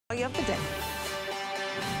of the day.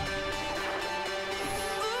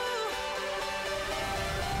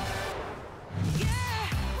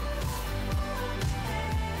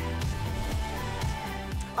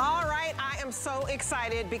 All right, I am so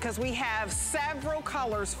excited because we have several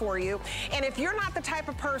colors for you. And if you're not the type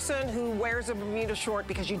of person who wears a Bermuda short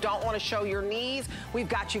because you don't want to show your knees, we've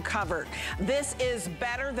got you covered. This is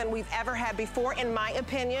better than we've ever had before, in my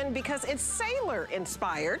opinion, because it's sailor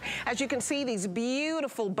inspired. As you can see, these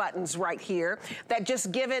beautiful buttons right here that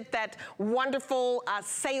just give it that wonderful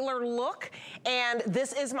sailor look. And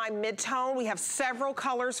this is my mid-tone. We have several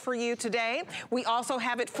colors for you today. We also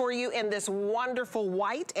have it for you in this wonderful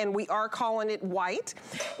white, and we are calling it white.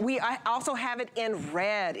 We also have it in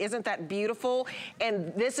red. Isn't that beautiful?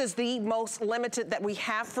 And this is the most limited that we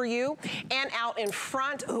have for you. And out in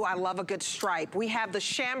front, ooh, I love a good stripe. We have the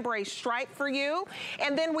chambray stripe for you.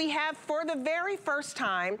 And then we have, for the very first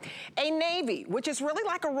time, a navy, which is really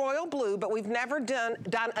like a royal blue, but we've never done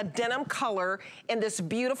a denim color in this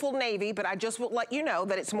beautiful navy, but I just will let you know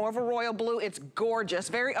that it's more of a royal blue. It's gorgeous,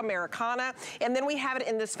 very Americana. And then we have it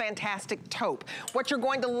in this fantastic taupe. What you're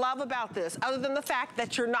going to love about this, other than the fact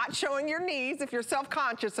that you're not showing your knees if you're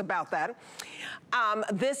self-conscious about that,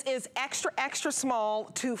 this is extra, extra small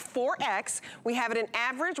to 4X. We have it in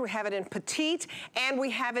average, we have it in petite, and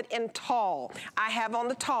we have it in tall. I have on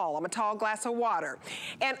the tall. I'm a tall glass of water.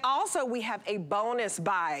 And also we have a bonus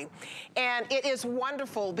buy. And it is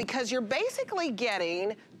wonderful because you're basically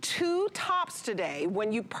getting 2 tops today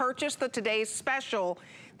when you purchase the today's special.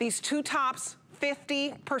 These 2 tops,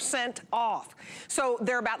 50% off. So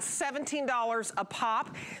they're about $17 a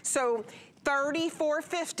pop. So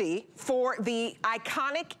 $34.50 for the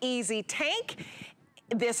iconic Easy Tank.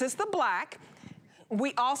 This is the black.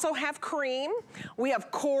 We also have cream, we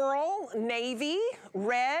have coral, navy,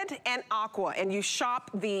 red, and aqua. And you shop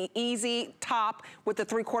the easy top with the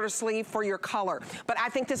 3/4 sleeve for your color. But I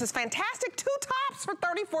think this is fantastic. 2 tops for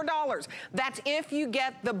 $34. That's if you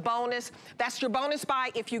get the bonus. That's your bonus buy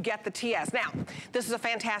if you get the TS. Now, this is a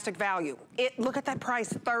fantastic value. Look at that price,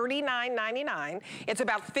 $39.99. It's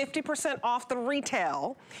about 50% off the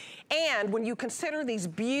retail. And when you consider these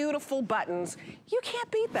beautiful buttons, you can't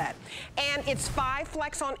beat that. And it's 5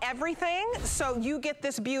 flex on everything, so you get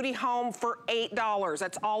this beauty home for $8.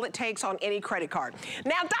 That's all it takes on any credit card.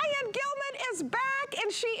 Now, Diane Gilman is back,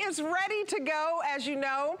 and she is ready to go, as you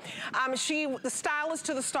know. The stylist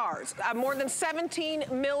to the stars. More than 17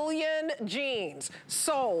 million jeans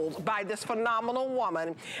sold by this phenomenal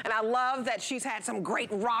woman. And I love that she's had some great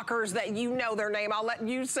rockers that you know their name. I'll let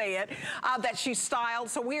you say it, that she styled.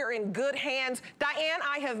 So we are in good hands. Diane,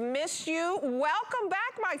 I have missed you. Welcome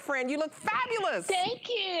back, my friend. You look fabulous. Thank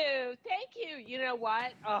you. Thank you. You know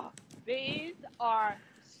what? Oh, these are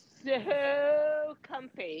so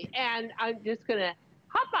comfy. And I'm just going to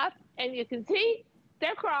hop up, and you can see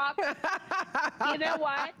they're Crocs. You know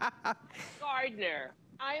what? Gardener.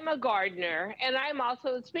 I'm a gardener, and I'm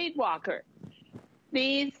also a speed walker.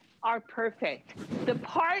 These are perfect. The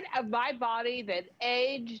part of my body that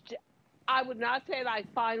aged, I would not say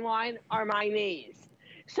like fine wine, are my knees.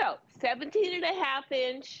 So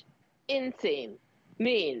 17.5-inch inseam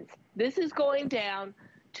means this is going down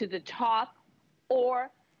to the top or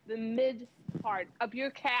the mid part of your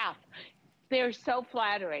calf. They're so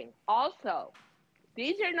flattering. Also,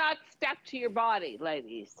 these are not stuck to your body,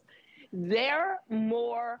 ladies. They're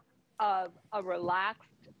more of a relaxed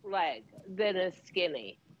leg than a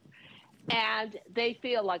skinny. And they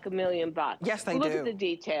feel like $1 million. Yes, they do. Look at the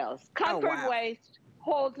details. Comfort waist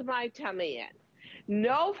holds my tummy in.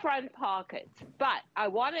 No front pockets. But I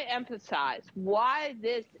want to emphasize why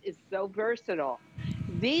this is so versatile.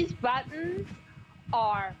 These buttons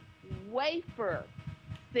are wafer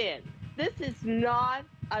thin. This is not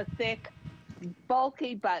a thick,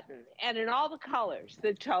 bulky button. And in all the colors,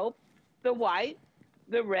 the taupe, the white,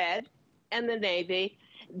 the red, and the navy,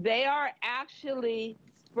 they are actually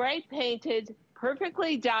spray painted,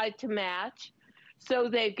 perfectly dyed to match. So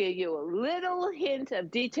they give you a little hint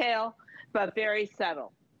of detail, but very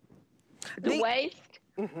subtle. The waist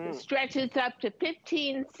stretches up to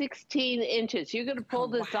 15, 16 inches. You're going to pull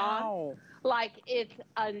this on like it's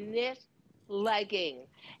a knit legging.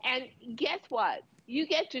 And guess what? You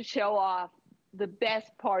get to show off the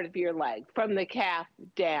best part of your leg from the calf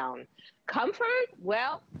down. Comfort?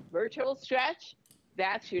 Well, virtual stretch.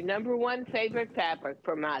 That's your #1 favorite fabric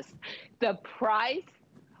from us. The price?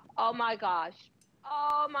 Oh my gosh.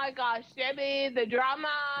 Oh my gosh, Debbie, the drama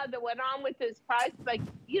that went on with this price. Like,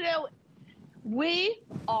 you know, we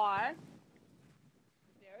are at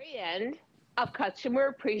the very end of Customer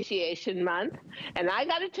Appreciation Month. And I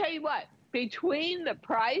got to tell you what, between the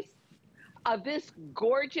price of this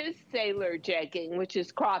gorgeous sailor jegging, which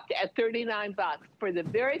is cropped at $39 for the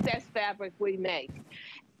very best fabric we make.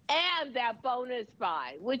 And that bonus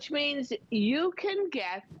buy, which means you can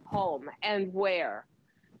get home and wear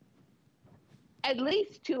at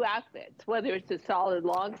least 2 outfits, whether it's a solid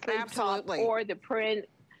long sleeve top or the print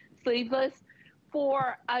sleeveless,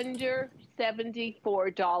 for under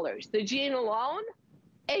 $74. The jean alone,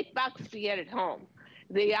 $8 to get it home.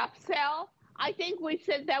 The upsell, I think we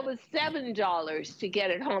said that was $7 to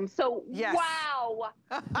get it home. So, wow,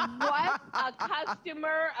 what a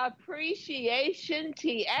customer appreciation,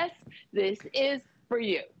 TS. This is for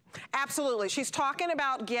you. Absolutely. She's talking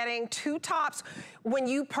about getting 2 tops when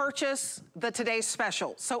you purchase the Today's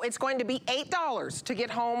Special. So it's going to be $8 to get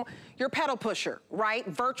home your pedal pusher, right?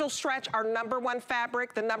 Virtual Stretch, our #1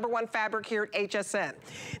 fabric, the #1 fabric here at HSN.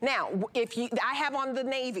 Now, I have on the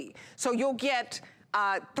navy, so you'll get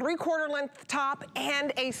 3/4 length top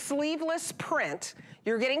and a sleeveless print.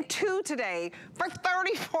 You're getting 2 today for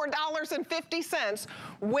 $34.50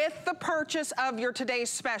 with the purchase of your Today's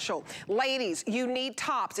Special. Ladies, you need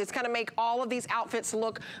tops. It's gonna make all of these outfits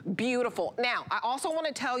look beautiful. Now, I also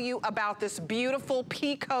wanna tell you about this beautiful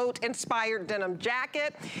peacoat inspired denim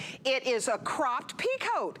jacket. It is a cropped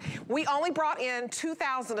peacoat. We only brought in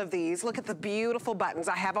 2,000 of these. Look at the beautiful buttons.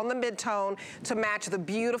 I have on the mid-tone to match the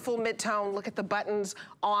beautiful mid-tone. Look at the buttons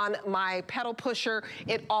on my pedal pusher.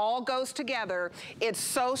 It all goes together. It's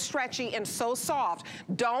so stretchy and so soft.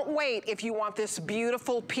 Don't wait if you want this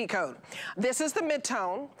beautiful peacoat. This is the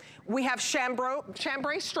mid-tone. We have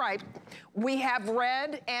chambray stripe. We have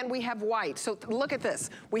red and we have white. So look at this.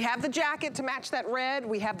 We have the jacket to match that red.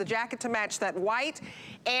 We have the jacket to match that white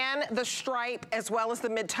and the stripe as well as the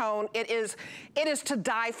mid-tone. It is to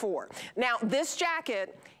die for. Now this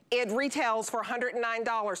jacket, it retails for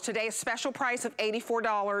 $109. Today's special price of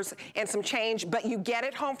 $84 and some change, but you get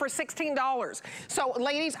it home for $16. So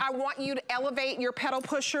ladies, I want you to elevate your pedal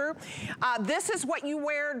pusher. This is what you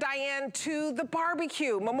wear, Diane, to the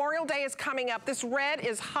barbecue. Memorial Day is coming up. This red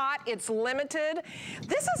is hot, it's limited.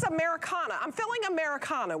 This is Americana. I'm feeling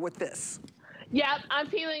Americana with this. Yeah, I'm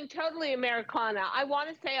feeling totally Americana. I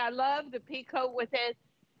wanna say I love the peacoat with it,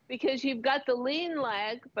 because you've got the lean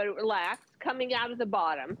leg, but relaxed, coming out of the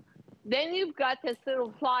bottom. Then you've got this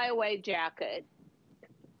little flyaway jacket.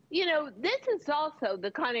 You know, this is also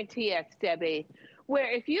the kind of TS, Debbie,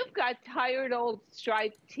 where if you've got tired old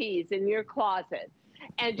striped tees in your closet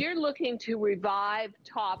and you're looking to revive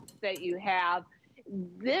tops that you have,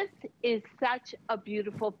 this is such a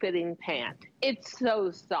beautiful fitting pant. It's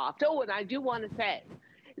so soft. Oh, and I do want to say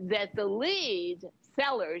that the lead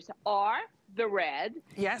sellers are the red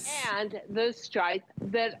and the stripe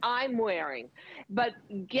that I'm wearing. But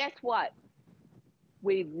guess what?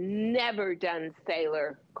 We've never done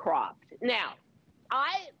sailor cropped. Now,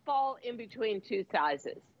 I fall in between 2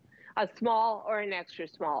 sizes, a small or an extra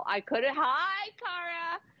small. I could have, hi,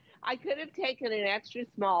 Cara. I could have taken an extra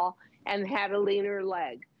small and had a leaner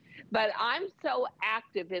leg. But I'm so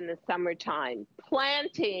active in the summertime,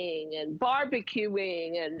 planting and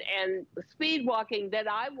barbecuing and speed walking,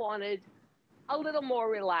 that I wanted a little more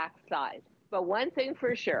relaxed side. But one thing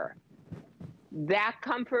for sure, that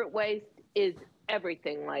comfort waist is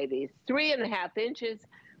everything, ladies. 3.5 inches,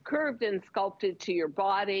 curved and sculpted to your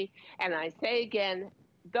body. And I say again,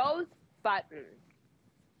 those buttons,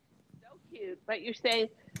 so cute. But you're saying,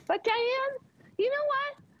 but Diane, you know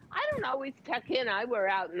what? I don't always tuck in. I wear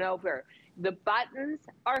out and over. The buttons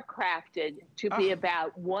are crafted to be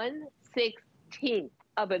about 1/16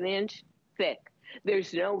 of an inch thick.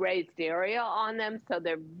 There's no raised area on them, so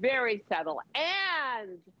they're very subtle.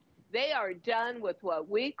 And they are done with what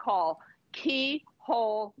we call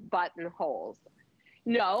keyhole buttonholes.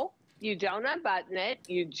 No, you don't unbutton it.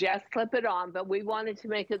 You just slip it on, but we wanted to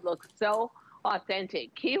make it look so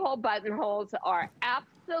authentic. Keyhole buttonholes are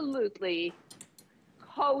absolutely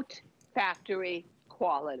coat factory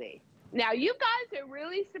quality. Now, you guys are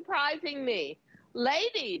really surprising me.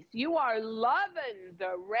 Ladies, you are loving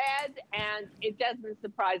the red, and it doesn't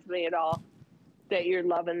surprise me at all that you're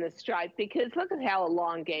loving the stripe, because look at how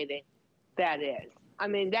elongating that is. I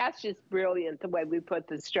mean, that's just brilliant, the way we put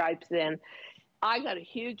the stripes in. I got a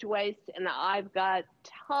huge waist, and I've got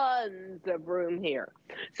tons of room here.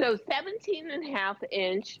 So 17.5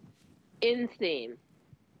 inch inseam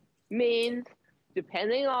means,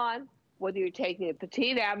 depending on whether you're taking a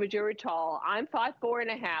petite, average, or a tall, I'm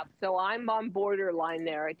 5'4.5", so I'm on borderline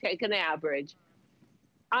there. I take an average.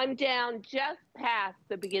 I'm down just past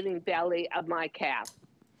the beginning belly of my calf.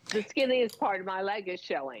 The skinniest part of my leg is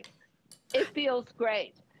showing. It feels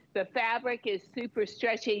great. The fabric is super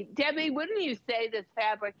stretchy. Debbie, wouldn't you say this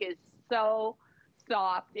fabric is so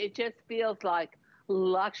soft. It just feels like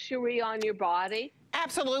luxury on your body.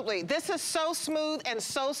 Absolutely. This is so smooth and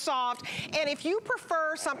so soft. And if you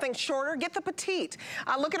prefer something shorter, get the petite.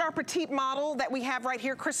 Look at our petite model that we have right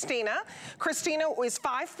here, Christina. Christina is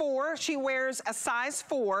 5'4". She wears a size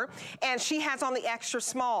 4, and she has on the extra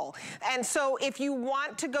small. And so if you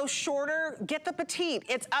want to go shorter, get the petite.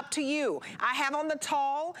 It's up to you. I have on the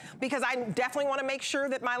tall because I definitely want to make sure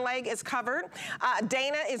that my leg is covered.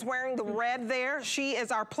 Dana is wearing the red there. She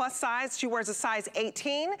is our plus size. She wears a size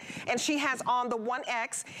 18, and she has on the 1X,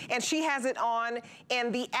 and she has it on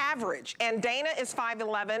in the average. And Dana is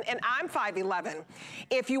 5'11", and I'm 5'11".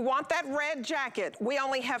 If you want that red jacket, we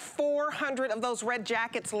only have 400 of those red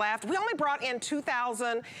jackets left. We only brought in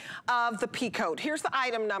 2,000 of the Peacoat. Here's the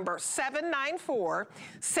item number,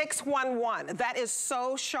 794611. That is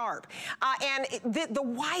so sharp. And the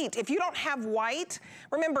white, if you don't have white,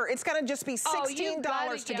 remember, it's gonna just be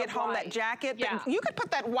 $16 to get home that jacket. Yeah. But you could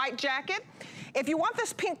put that white jacket. If you want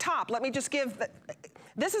this pink top, let me just give,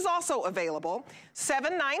 this is also available,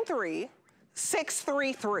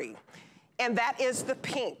 793633. And that is the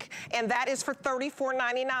pink, and that is for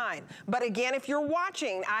 $34.99. But again, if you're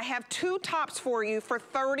watching, I have 2 tops for you for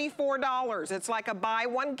 $34. It's like a buy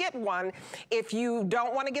one, get one. If you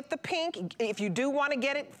don't want to get the pink, if you do want to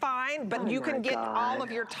get it, fine, but you can get all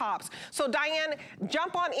of your tops. So Diane,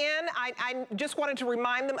 jump on in. I just wanted to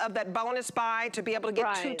remind them of that bonus buy to be able to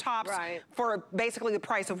get 2 tops for basically the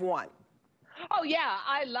price of 1. Oh yeah,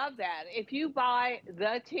 I love that. If you buy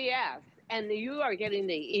the TS, and you are getting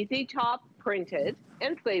the Easy Top printed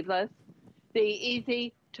and sleeveless, the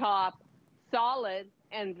Easy Top solid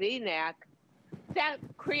and V-neck, that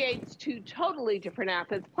creates 2 totally different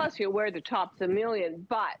outfits. Plus you wear the tops a million,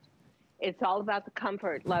 but it's all about the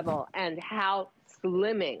comfort level and how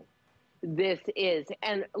slimming this is.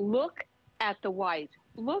 And look at the white,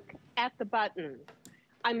 look at the buttons.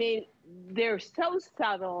 I mean, they're so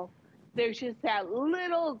subtle. There's just that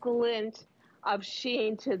little glint of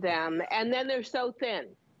sheen to them, and then they're so thin.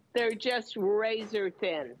 They're just razor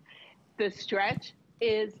thin. The stretch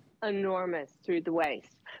is enormous through the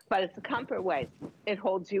waist, but it's a comfort waist. It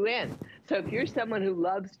holds you in. So if you're someone who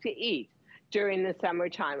loves to eat during the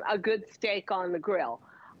summertime, a good steak on the grill,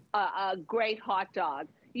 a great hot dog,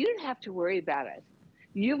 you don't have to worry about it.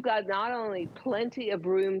 You've got not only plenty of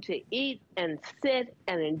room to eat and sit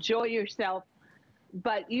and enjoy yourself,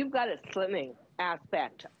 but you've got a slimming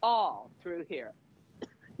aspect all through here.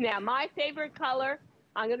 Now, my favorite color,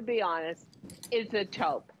 I'm going to be honest, is a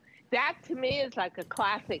taupe. That to me is like a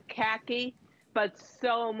classic khaki, but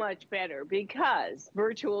so much better because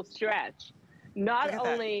virtual stretch not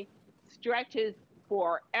only stretches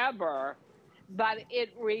forever, but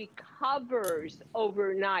it recovers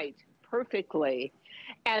overnight perfectly.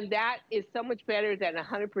 And that is so much better than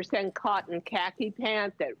 100% cotton khaki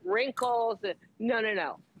pant that wrinkles. No, no,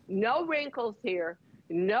 no. No wrinkles here,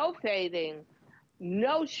 no fading,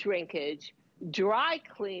 no shrinkage, dry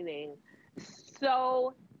cleaning,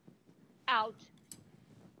 so out.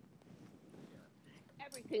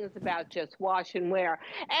 Everything is about just wash and wear.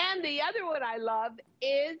 And the other one I love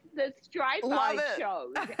is the stripe I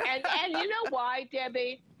chose. And you know why,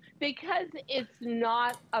 Debbie? Because it's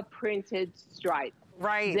not a printed stripe.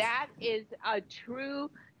 Right. That is a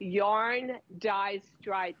true yarn dye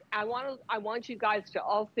stripe. I want you guys to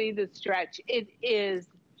all see the stretch. It is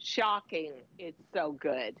shocking. It's so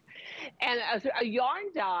good. And a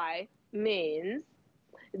yarn dye means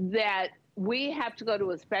that we have to go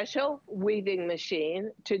to a special weaving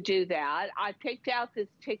machine to do that. I picked out this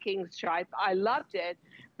ticking stripe. I loved it,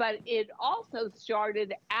 but it also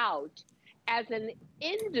started out as an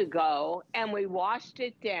indigo, and we washed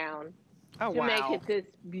it down to make it this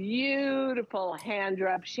beautiful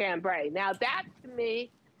hand-rubbed chambray. Now that to me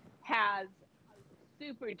has a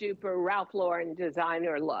super duper Ralph Lauren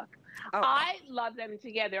designer look. I love them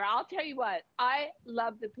together. I'll tell you what, I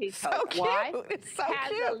love the Peacoat. So cute. Why? It's so has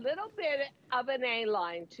cute. A little bit of an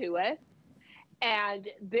A-line to it, and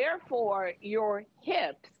therefore your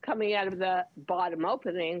hips coming out of the bottom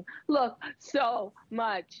opening look so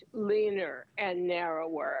much leaner and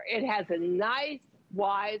narrower. It has a nice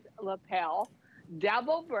wide lapel,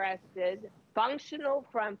 double-breasted, functional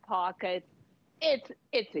front pocket. It's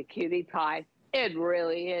a cutie pie. It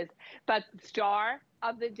really is. But the star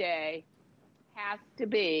of the day has to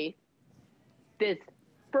be this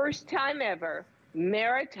first time ever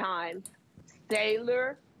maritime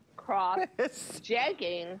sailor cross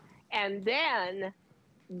jegging, and then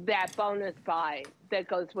that bonus buy that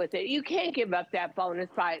goes with it. You can't give up that bonus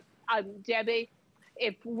buy. Debbie,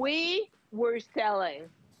 if we were selling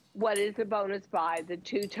what is a bonus buy, the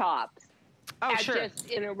 2 tops, Oh, at sure. just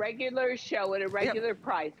in a regular show at a regular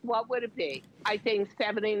price, what would it be? I think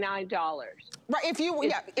 $79. Right, if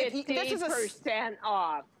you, this is a 50%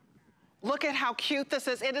 off. Look at how cute this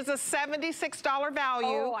is. It is a $76 value.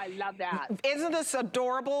 Oh, I love that. Isn't this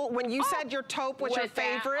adorable? When you said your taupe was your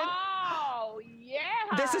favorite. Oh, yeah.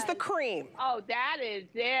 This is the cream. Oh, that is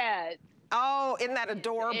it. Oh, isn't that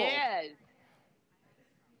adorable? It is.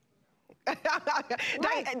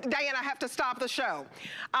 Diane, I have to stop the show.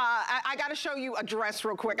 I got to show you a dress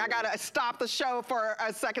real quick. I got to stop the show for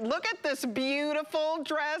a second. Look at this beautiful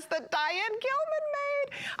dress that Diane Gilman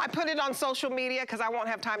made. I put it on social media because I won't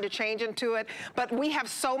have time to change into it. But we have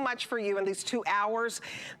so much for you in these 2 hours.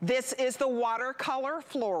 This is the watercolor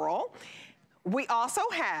floral. We also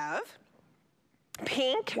have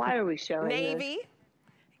pink, why are we showing navy, this?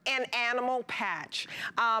 And animal patch.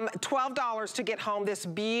 $12 to get home this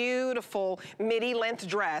beautiful midi length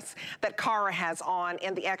dress that Cara has on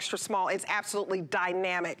in the extra small. It's absolutely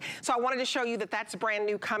dynamic. So I wanted to show you that that's brand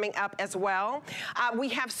new coming up as well. We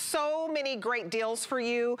have so many great deals for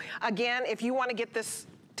you. Again, if you want to get this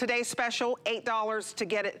today's special, $8 to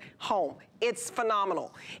get it home. It's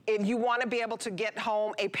phenomenal. If you want to be able to get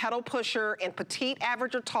home a pedal pusher in petite,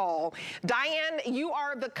 average, or tall, Diane, you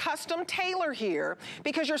are the custom tailor here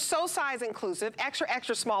because you're so size inclusive, extra,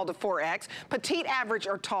 extra small to 4X, petite, average,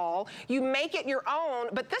 or tall. You make it your own,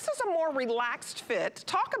 but this is a more relaxed fit.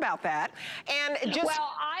 Talk about that. And just...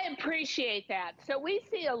 Well, I appreciate that. So we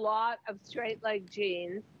see a lot of straight leg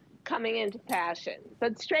jeans coming into fashion,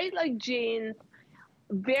 but straight leg jeans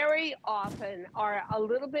very often are a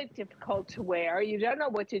little bit difficult to wear. You don't know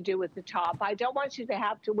what to do with the top. I don't want you to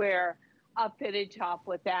have to wear a fitted top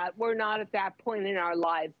with that. We're not at that point in our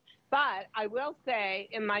lives. But I will say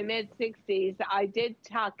in my mid-60s, I did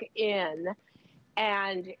tuck in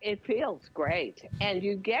and it feels great. And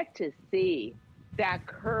you get to see that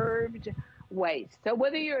curved waist. So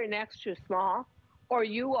whether you're an extra small or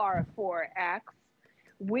you are a 4X,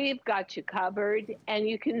 we've got you covered, and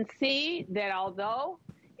you can see that although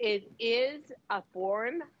it is a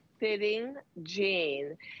form-fitting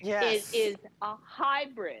jean, yes, it is a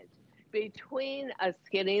hybrid between a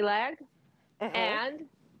skinny leg and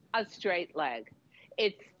a straight leg.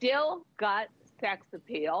 It's still got sex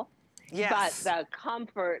appeal, but the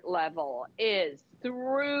comfort level is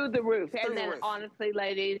through the roof. And then honestly,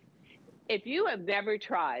 ladies, if you have never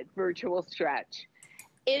tried virtual stretch,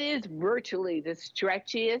 it is virtually the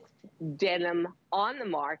stretchiest denim on the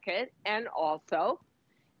market, and also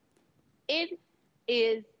it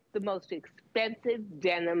is the most expensive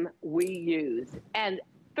denim we use. And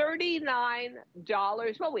 $39,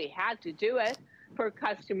 well, we had to do it for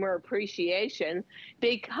customer appreciation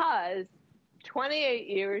because 28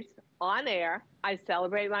 years on air. I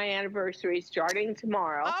celebrate my anniversary starting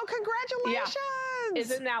tomorrow. Oh, congratulations. Yeah.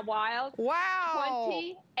 Isn't that wild? Wow.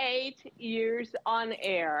 28 years on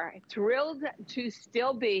air. Thrilled to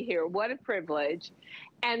still be here. What a privilege.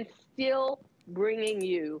 And still bringing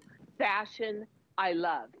you fashion I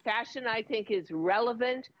love. Fashion I think is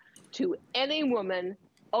relevant to any woman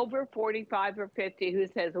over 45 or 50 who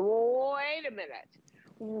says, wait a minute.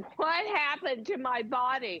 What happened to my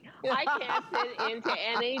body? I can't fit into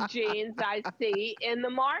any jeans I see in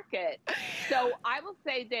the market. So I will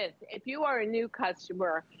say this, if you are a new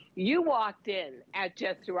customer, you walked in at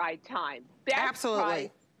just the right time. Best Absolutely. Price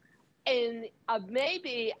in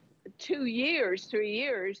maybe 2 years, 3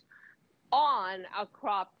 years on a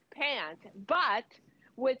cropped pant, but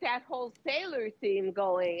with that whole sailor theme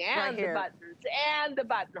going, and the buttons and the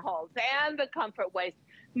buttonholes and the comfort waist,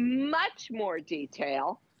 much more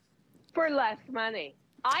detail for less money.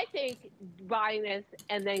 I think buying this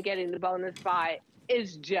and then getting the bonus buy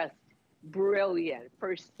is just brilliant.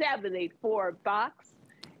 For $74,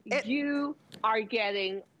 you are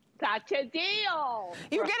getting such a deal.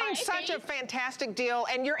 You're getting such a fantastic deal,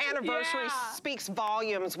 and your anniversary speaks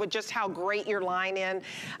volumes with just how great your line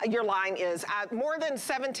is. More than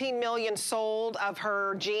 17 million sold of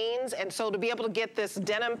her jeans, and so to be able to get this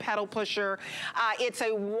denim pedal pusher, it's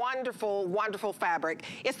a wonderful, wonderful fabric.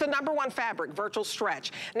 It's the #1 fabric, virtual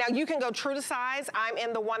stretch. Now you can go true to size. I'm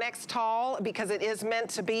in the 1X tall because it is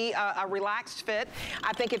meant to be a relaxed fit.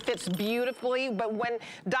 I think it fits beautifully, but when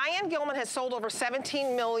Diane Gilman has sold over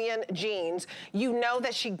 17 million jeans, you know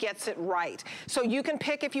that she gets it right. So you can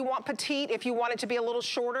pick if you want petite, if you want it to be a little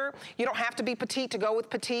shorter. You don't have to be petite to go with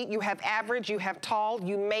petite. You have average, you have tall,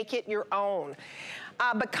 you make it your own.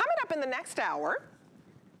 But coming up in the next hour,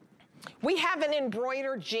 We have an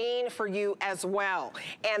embroidered jean for you as well.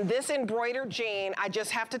 And this embroidered jean, I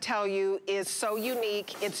just have to tell you, is so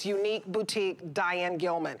unique. It's unique boutique Diane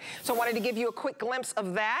Gilman. So I wanted to give you a quick glimpse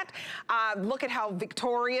of that. Look at how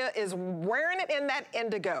Victoria is wearing it in that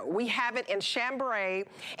indigo. We have it in chambray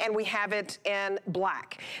and we have it in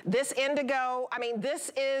black. This indigo, I mean,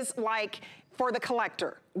 this is like for the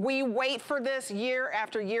collector. We wait for this year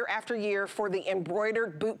after year after year for the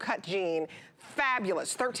embroidered bootcut jean.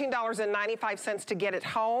 Fabulous, $13.95 to get it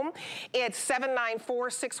home. It's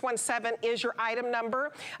 794617 is your item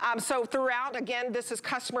number. So throughout, again, this is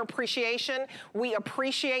customer appreciation. We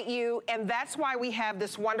appreciate you, and that's why we have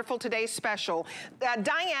this wonderful today's special.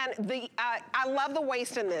 Diane, I love the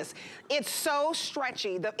waist in this. It's so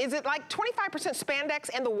stretchy. Is it like 25%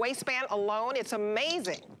 spandex in the waistband alone? It's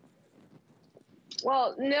amazing.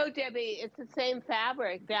 Well, no, Debbie, it's the same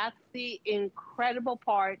fabric. That's the incredible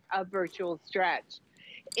part of virtual stretch,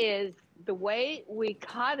 is the way we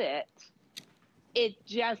cut it, it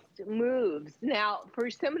just moves. Now,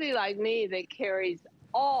 for somebody like me that carries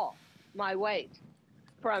all my weight,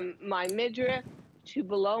 from my midriff to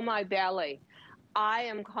below my belly, I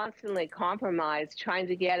am constantly compromised trying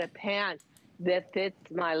to get a pant that fits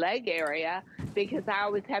my leg area, because I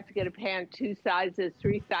always have to get a pant 2 sizes,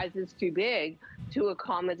 3 sizes too big to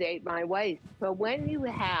accommodate my waist. But when you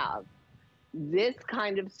have this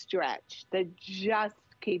kind of stretch that just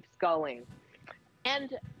keeps going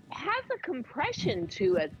and has a compression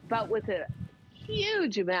to it, but with a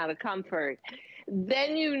huge amount of comfort,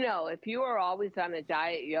 then you know, if you are always on a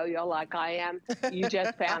diet yo-yo like I am, you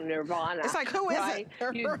just found nirvana. It's like, who is right?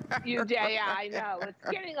 it? Yeah, I know.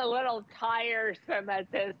 It's getting a little tiresome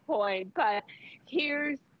at this point, but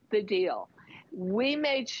here's the deal. We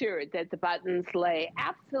made sure that the buttons lay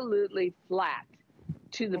absolutely flat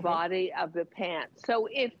to the body of the pants. So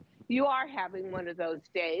if you are having one of those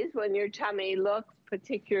days when your tummy looks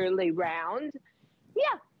particularly round,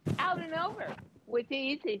 yeah, out and over with the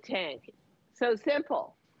Easy Tank. So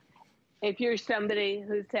simple. If you're somebody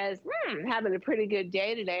who says, having a pretty good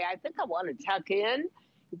day today, I think I want to tuck in,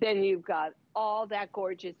 then you've got all that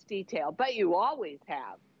gorgeous detail. But you always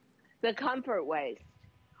have the comfort waist,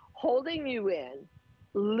 holding you in,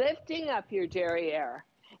 lifting up your derriere,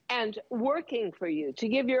 and working for you to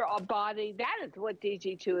give your body, that is what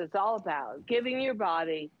DG2 is all about, giving your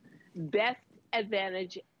body best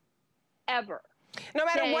advantage ever. No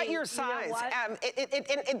matter what your size,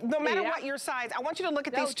 no matter what your size, I want you to look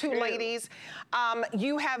at these two ladies.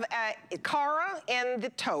 You have Cara in the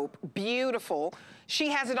taupe, beautiful. She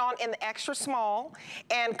has it on in the extra small,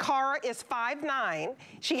 and Cara is 5'9".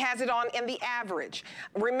 She has it on in the average.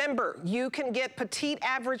 Remember, you can get petite,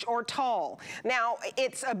 average, or tall. Now,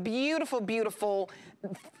 it's a beautiful, beautiful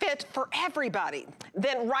fit for everybody.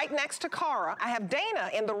 Then right next to Cara, I have Dana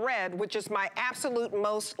in the red, which is my absolute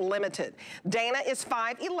most limited. Dana is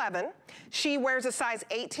 5'11". She wears a size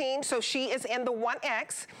 18, so she is in the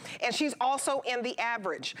 1X, and she's also in the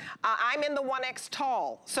average. I'm in the 1X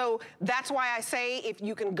tall, so that's why I say if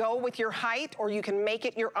you can go with your height or you can make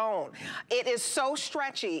it your own. It is so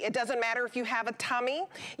stretchy. It doesn't matter if you have a tummy,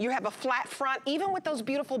 you have a flat front, even with those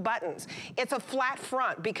beautiful buttons. It's a flat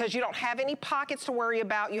front because you don't have any pockets to worry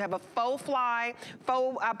about. You have a faux fly,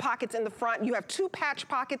 faux pockets in the front. You have 2 patch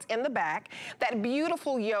pockets in the back. That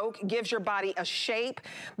beautiful yoke gives your body a shape.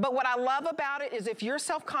 But what I love about it is if you're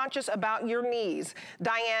self-conscious about your knees,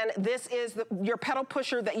 Diane, this is your pedal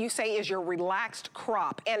pusher that you say is your relaxed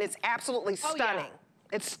crop, and it's absolutely stunning.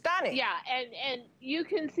 Yeah. It's stunning. Yeah, and you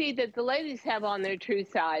can see that the ladies have on their true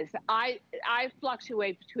size. I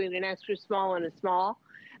fluctuate between an extra small and a small,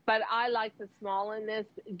 but I like the small in this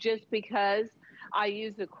just because I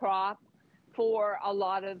use the crop for a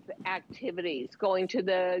lot of activities, going to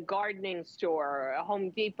the gardening store, Home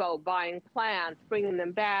Depot, buying plants, bringing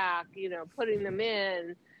them back, you know, putting them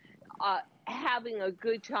in, having a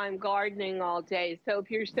good time gardening all day. So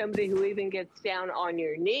if you're somebody who even gets down on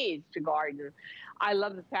your knees to garden, I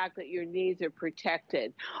love the fact that your knees are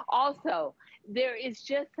protected. Also, there is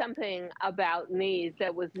just something about knees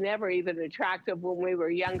that was never even attractive when we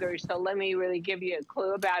were younger. So let me really give you a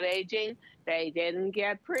clue about aging. They didn't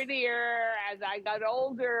get prettier as I got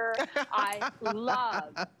older. I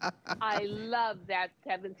love that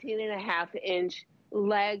 17.5-inch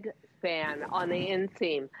leg span on the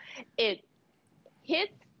inseam. It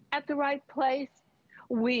hits at the right place.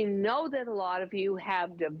 We know that a lot of you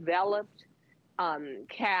have developed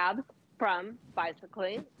calves from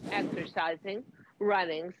bicycling, exercising,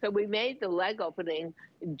 running. So we made the leg opening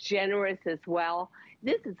generous as well.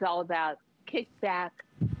 This is all about kick back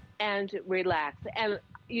and relax. And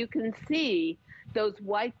you can see those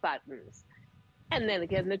white buttons. And then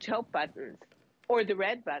again, the taupe buttons, or the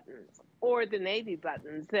red buttons, or the navy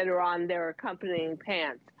buttons that are on their accompanying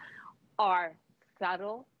pants are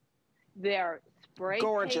subtle. They're spray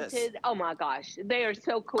painted. Oh my gosh, they are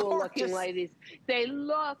so cool looking, ladies. They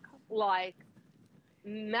look like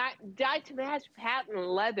dyed to match patent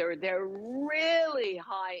leather. They're really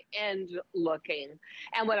high end looking.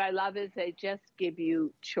 And what I love is they just give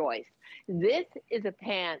you choice. This is a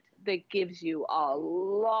pant that gives you a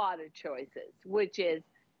lot of choices, which is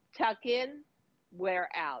tuck in, wear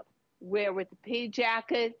out, wear with the pea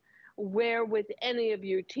jacket, wear with any of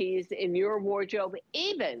your tees in your wardrobe,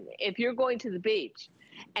 even if you're going to the beach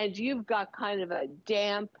and you've got kind of a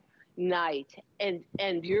damp night and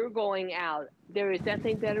you're going out. There is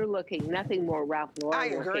nothing better looking, nothing more Ralph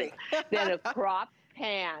Lauren looking than a crop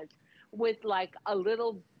pant with like a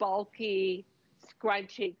little bulky,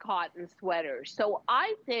 scrunchy cotton sweater. So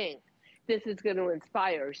I think this is going to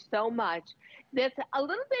inspire so much that's a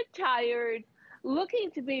little bit tired, looking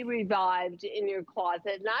to be revived in your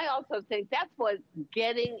closet. And I also think that's what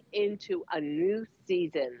getting into a new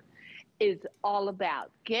season is all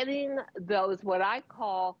about. Getting those, what I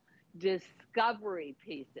call discovery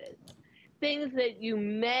pieces. Things that you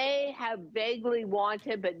may have vaguely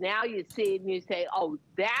wanted, but now you see it and you say, oh,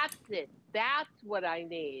 that's it. That's what I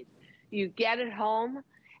need. You get it home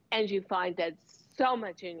and you find that so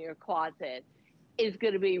much in your closet is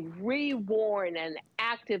going to be reworn and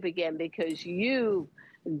active again because you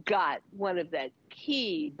got one of the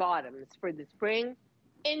key bottoms for the spring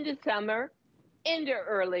into summer, into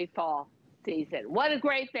early fall season. What a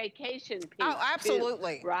great vacation piece. Oh,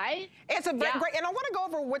 absolutely. Too, right? It's a great, and I want to go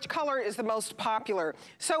over which color is the most popular.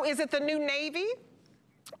 So is it the new navy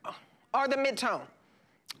or the mid-tone?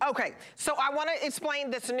 Okay, so I want to explain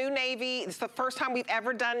this new navy. It's the first time we've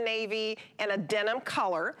ever done navy in a denim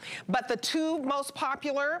color, but the two most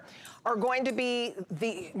popular are going to be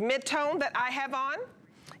the mid-tone that I have on,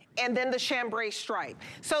 and then the chambray stripe.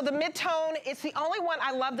 So the mid-tone, it's the only one,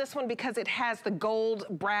 I love this one because it has the gold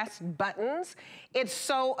brass buttons. It's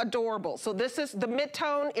so adorable. So this is, the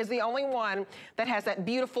mid-tone is the only one that has that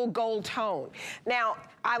beautiful gold tone. Now,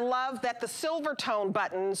 I love that the silver tone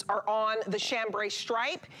buttons are on the chambray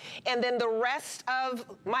stripe, and then the rest of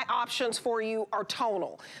my options for you are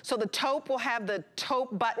tonal. So the taupe will have the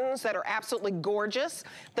taupe buttons that are absolutely gorgeous.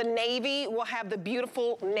 The navy will have the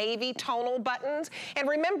beautiful navy tonal buttons. And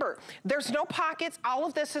remember, there's no pockets. All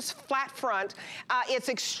of this is flat front. It's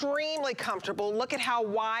extremely comfortable. Look at how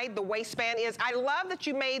wide the waistband is. I love that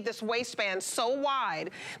you made this waistband so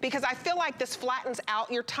wide because I feel like this flattens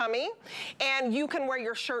out your tummy, and you can wear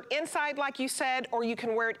your shirt inside like you said, or you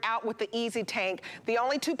can wear it out with the easy tank. The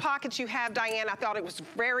only two pockets you have, Diane, I thought it was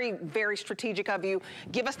very, very strategic of you.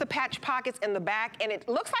 Give us the patch pockets in the back, and it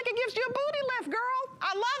looks like it gives you a booty lift, girl.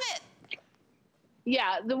 I love it.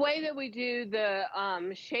 Yeah, the way that we do the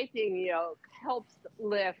shaping yoke helps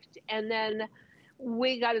lift, and then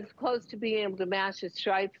we got as close to being able to match the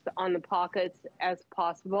stripes on the pockets as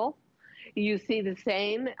possible. You see the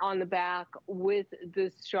same on the back with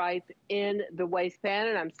the stripe in the waistband,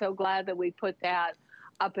 and I'm so glad that we put that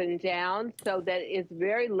up and down so that it's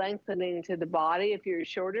very lengthening to the body. If you're a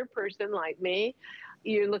shorter person like me,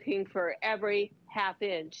 you're looking for every half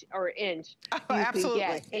inch or inch you can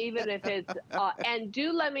get, even if it's, and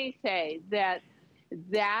do let me say that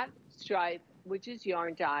that stripe, which is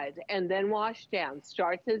yarn dyed and then washed down,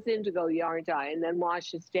 starts as indigo yarn dye and then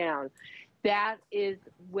washes down. That is,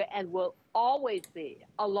 and will always be,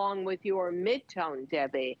 along with your mid-tone,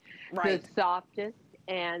 Debbie, the softest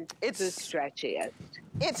and the stretchiest.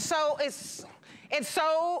 It's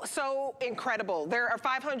so incredible. There are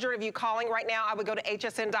 500 of you calling right now. I would go to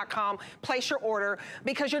hsn.com, place your order,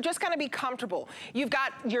 because you're just gonna be comfortable. You've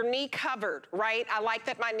got your knee covered, right? I like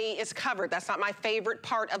that my knee is covered. That's not my favorite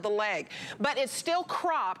part of the leg, but it's still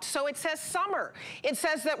cropped, so it says summer. It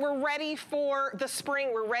says that we're ready for the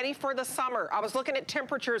spring, we're ready for the summer. I was looking at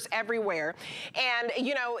temperatures everywhere, and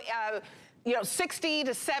you know, 60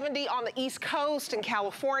 to 70 on the East Coast in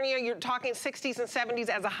California. You're talking 60s and 70s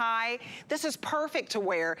as a high. This is perfect to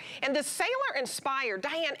wear. And the sailor inspired,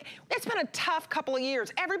 Diane, it's been a tough couple of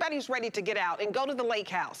years. Everybody's ready to get out and go to the lake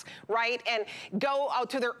house, right? And go out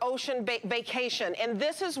to their ocean vacation. And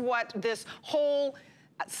this is what this whole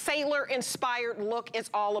sailor-inspired look is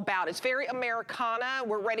all about. It's very Americana.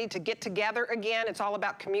 We're ready to get together again. It's all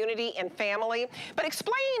about community and family. But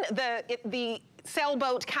explain the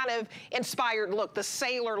sailboat kind of inspired look, the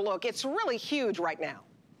sailor look. It's really huge right now.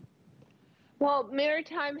 Well,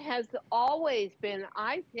 maritime has always been,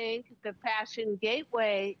 I think, the fashion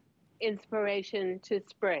gateway inspiration to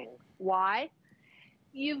spring. Why?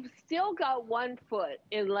 you've still got 1 foot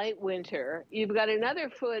in late winter. You've got another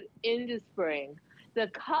foot into spring. The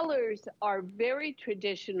colors are very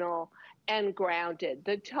traditional and grounded.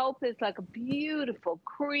 The taupe is like a beautiful,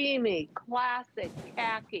 creamy, classic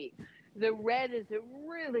khaki. The red is a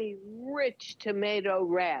really rich tomato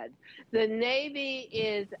red. The navy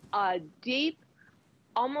is a deep,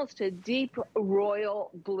 almost a deep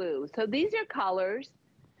royal blue. So these are colors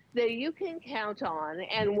that you can count on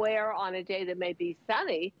and wear on a day that may be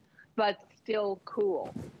sunny, but still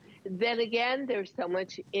cool. Then again, there's so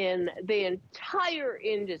much in the entire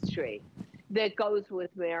industry that goes with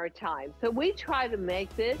maritime. So we try to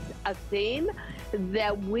make this a theme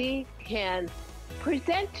that we can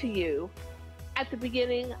present to you at the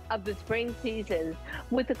beginning of the spring season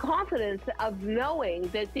with the confidence of knowing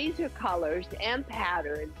that these are colors and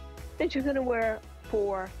patterns that you're going to wear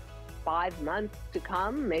for 5 months to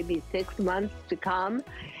come, maybe 6 months to come,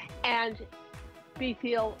 and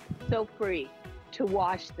feel so free to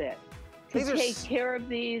wash this, to take care of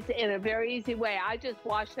these in a very easy way. I just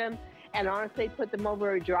wash them and honestly put them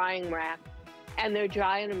over a drying rack, and they're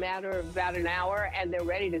dry in a matter of about an hour, and they're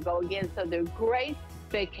ready to go again. So they're great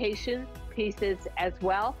vacation pieces as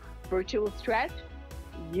well. Virtual stretch,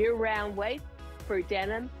 year-round weight for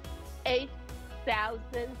denim,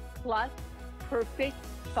 8,000 plus perfect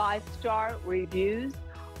 5-star reviews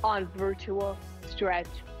on virtual stretch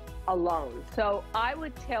alone. So I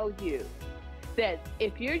would tell you that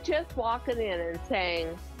if you're just walking in and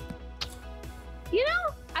saying, you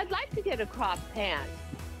know, I'd like to get a crop pant,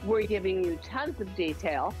 we're giving you tons of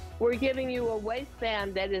detail. We're giving you a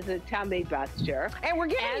waistband that is a tummy buster. And we're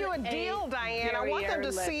giving you a deal, Diane. I want them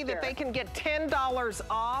to see that they can get $10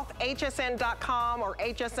 off hsn.com or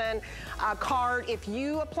HSN card. If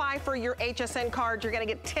you apply for your HSN card, you're gonna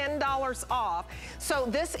get $10 off. So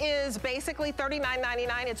this is basically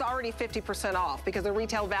 $39.99. It's already 50% off because the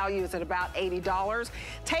retail value is at about $80.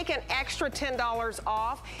 Take an extra $10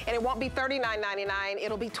 off and it won't be $39.99,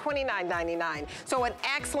 it'll be $29.99. So an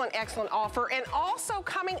excellent, excellent offer. And also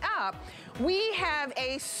coming up, we have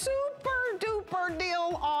a super duper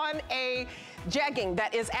deal on a jegging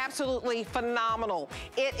that is absolutely phenomenal.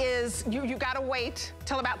 It is, you gotta wait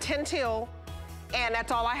till about 10 till, and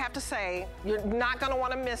that's all I have to say. You're not gonna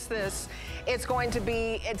wanna miss this. It's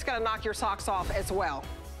gonna knock your socks off as well.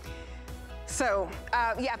 So,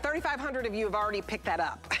 yeah, 3,500 of you have already picked that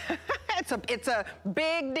up. It's a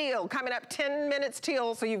big deal coming up 10 minutes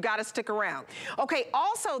till, so you've got to stick around. Okay,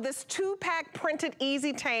 also this 2-pack printed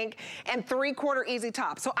easy tank and 3/4 easy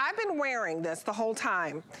top. So I've been wearing this the whole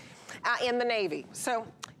time in the navy. So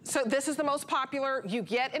this is the most popular. You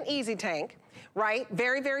get an easy tank, right?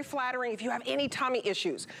 Very, very flattering if you have any tummy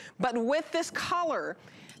issues. But with this color,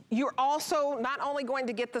 you're also not only going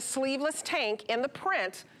to get the sleeveless tank in the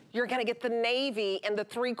print, you're gonna get the navy and the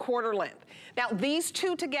 3/4 length. Now these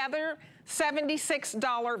two together,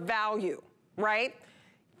 $76 value, right?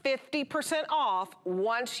 50% off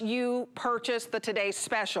once you purchase the Today's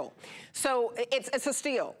Special. So it's a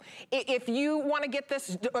steal. If you want to get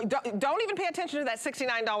this, don't even pay attention to that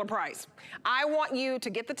 $69 price. I want you to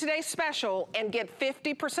get the Today's Special and get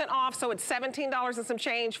 50% off, so it's $17 and some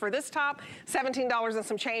change for this top, $17 and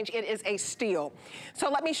some change. It is a steal. So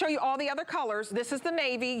let me show you all the other colors. This is the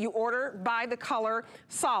navy. You order by the color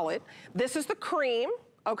solid. This is the cream,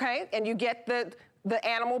 okay? And you get the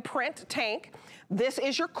animal print tank. This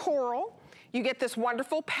is your coral. You get this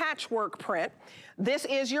wonderful patchwork print. This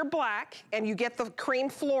is your black, and you get the cream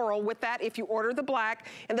floral with that if you order the black.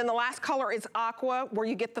 And then the last color is aqua, where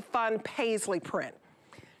you get the fun paisley print.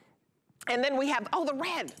 And then we have, oh, the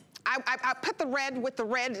red. I put the red with the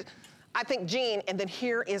red, I think, jean, and then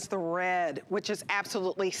here is the red, which is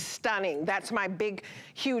absolutely stunning. That's my big,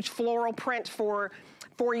 huge floral print for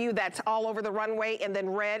you that's all over the runway. And then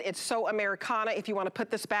red, it's so Americana. If you want to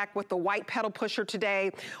put this back with the white pedal pusher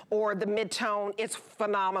today or the mid-tone, it's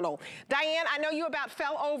phenomenal. Diane, I know you about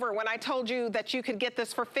fell over when I told you that you could get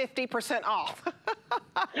this for 50% off.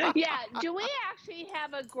 Yeah, do we actually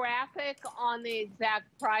have a graphic on the exact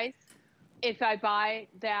price if I buy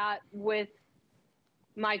that with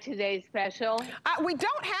my Today's Special? We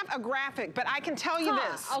don't have a graphic, but I can tell you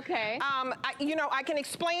this. Okay. I can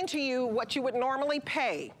explain to you what you would normally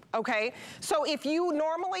pay, okay? So if you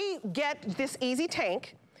normally get this easy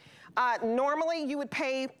tank, normally you would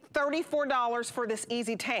pay $34 for this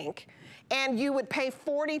easy tank, and you would pay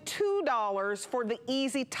 $42 for the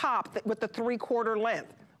easy top with the 3/4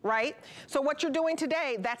 length, right? So what you're doing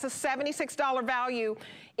today, that's a $76 value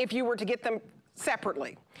if you were to get them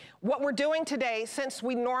separately. What we're doing today, since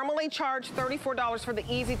we normally charge $34 for the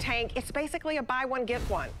Easy Tank, it's basically a buy one, get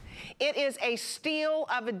one. It is a steal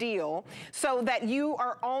of a deal, so that you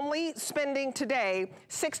are only spending today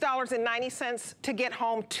 $6.90 to get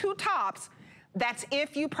home 2 tops. That's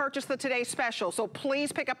if you purchase the Today Special. So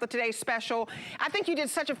please pick up the Today Special. I think you did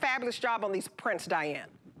such a fabulous job on these prints, Diane.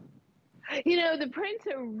 You know, the prints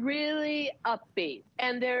are really upbeat,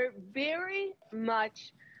 and they're very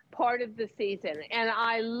much part of the season. And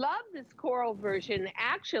I love this coral version,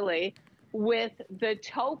 actually, with the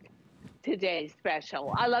taupe Today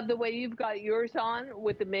Special. I love the way you've got yours on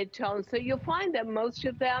with the mid-tone. So you'll find that most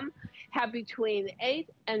of them have between 8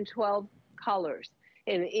 and 12 colors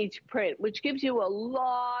in each print, which gives you a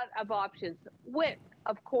lot of options with,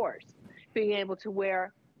 of course, being able to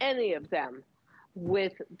wear any of them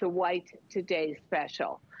with the white Today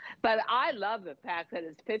Special. But I love the fact that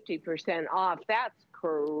it's 50% off. That's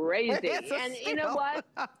crazy. And you know what?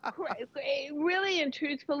 Really and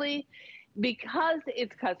truthfully, because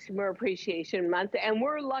it's Customer Appreciation Month, and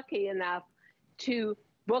we're lucky enough to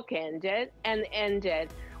bookend it and end it,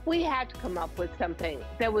 we had to come up with something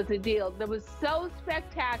that was a deal that was so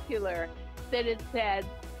spectacular that it said,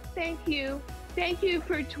 thank you. Thank you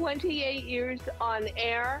for 28 years on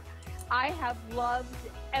air. I have loved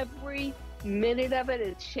every minute of it.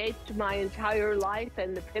 It's shaped my entire life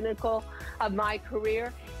and the pinnacle of my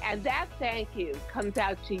career. And that thank you comes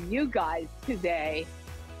out to you guys today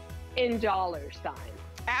in dollar signs.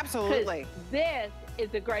 Absolutely. This is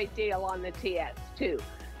a great deal on the TS too.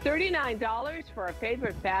 $39 for a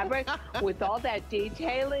favorite fabric with all that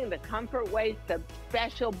detailing, the comfort waist, the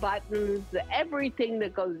special buttons, everything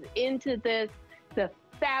that goes into this, the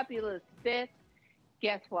fabulous fit.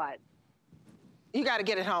 Guess what? You got to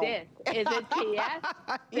get it home. This is a TS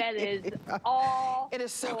that is all it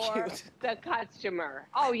is so for cute. The customer.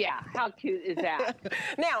 Oh yeah, how cute is that?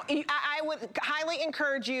 Now, I would highly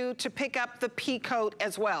encourage you to pick up the pea coat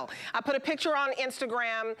as well. I put a picture on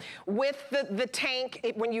Instagram with the tank.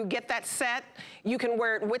 When you get that set, you can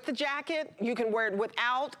wear it with the jacket, you can wear it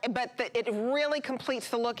without, but it really completes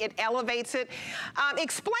the look, it elevates it.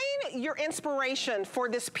 Explain your inspiration for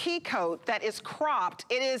this pea coat that is cropped.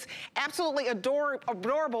 It is absolutely adorable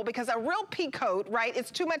because a real pea coat, right, it's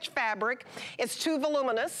too much fabric, it's too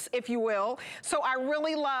voluminous, if you will. So I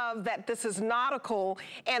really love that this is nautical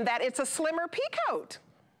and that it's a slimmer pea coat.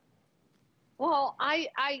 Well,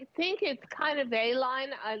 I think it's kind of A-line,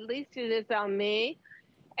 at least it is on me.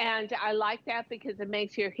 And I like that because it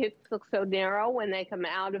makes your hips look so narrow when they come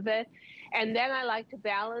out of it. And then I like to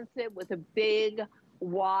balance it with a big,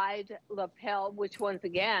 wide lapel, which once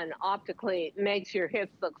again, optically makes your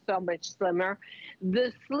hips look so much slimmer.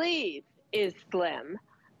 The sleeve is slim.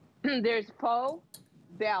 There's faux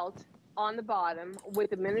belt on the bottom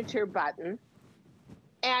with a miniature button.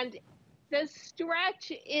 And the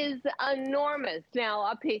stretch is enormous. Now,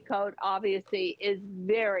 a pea coat obviously is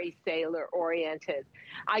very sailor oriented.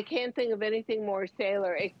 I can't think of anything more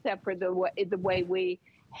sailor except for the way we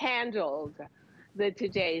handled the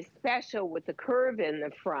Today Special with the curve in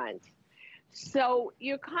the front. So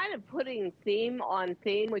you're kind of putting theme on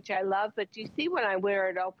theme, which I love, but you see when I wear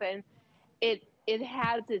it open, it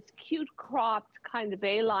has this cute cropped kind of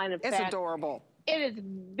A-line effect. It's adorable. It is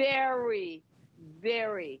very,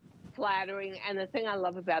 very flattering. And the thing I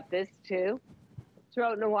love about this too,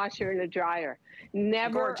 throw it in a washer and a dryer.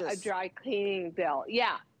 Never Gorgeous. a dry cleaning bill.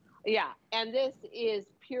 Yeah, yeah. And this is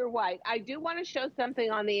pure white. I do want to show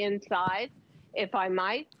something on the inside, if I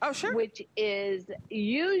might. Oh, sure. Which is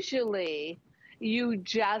usually you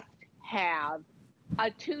just have a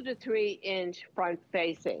 2 to 3 inch front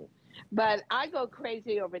facing. But I go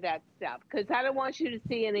crazy over that stuff because I don't want you to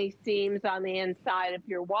see any seams on the inside if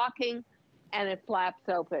you're walking and it flaps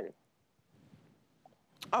open.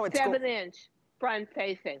 Oh, it's 7 inch front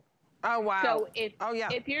facing. Oh, wow. So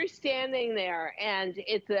if you're standing there and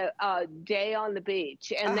it's a day on the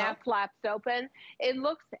beach and that flaps open, it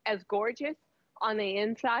looks as gorgeous on the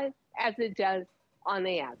inside as it does on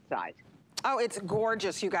the outside. Oh, it's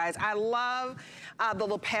gorgeous, you guys. I love the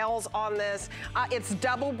lapels on this. It's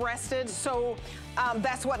double-breasted, so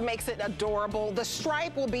that's what makes it adorable. The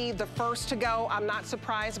stripe will be the first to go. I'm not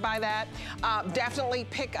surprised by that. Definitely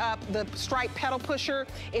pick up the stripe pedal pusher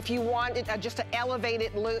if you want it, just to elevate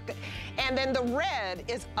it look. And then the red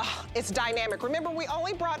is, it's dynamic. Remember, we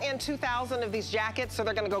only brought in 2,000 of these jackets, so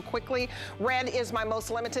they're gonna go quickly. Red is my most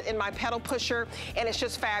limited in my pedal pusher, and it's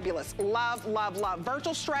just fabulous. Love, love, love.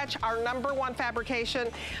 Virtual stretch, our #1 fabrication,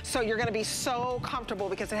 so you're gonna be so comfortable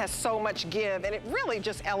because it has so much give, and it really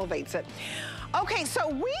just elevates it. Okay, so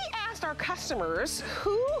we asked asked our customers,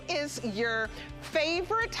 who is your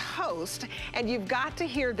favorite host? And you've got to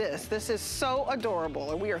hear this. This is so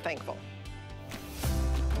adorable, and we are thankful.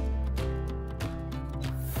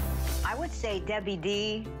 I would say Debbie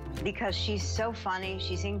D, because she's so funny,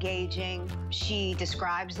 she's engaging, she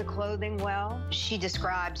describes the clothing well, she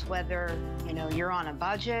describes whether, you know, you're on a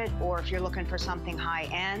budget or if you're looking for something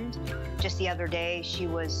high-end. Just the other day, she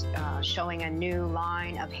was showing a new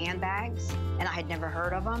line of handbags, and I had never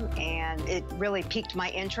heard of them, and it really piqued my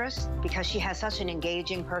interest because she has such an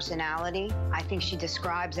engaging personality. I think she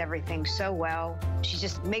describes everything so well. She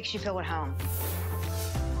just makes you feel at home.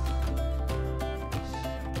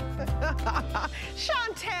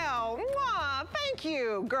 Chantel, mwah, thank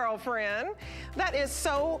you, girlfriend. That is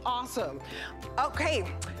so awesome. Okay,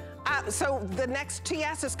 so the next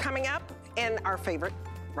TS is coming up, and our favorite,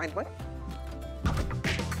 right away.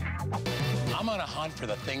 I'm on a hunt for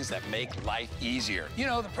the things that make life easier. You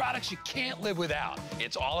know, the products you can't live without.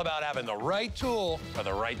 It's all about having the right tool for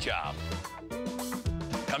the right job.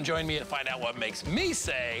 Come join me and find out what makes me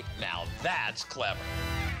say, now that's clever.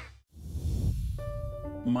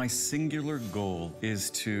 My singular goal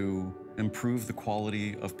is to improve the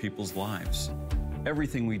quality of people's lives.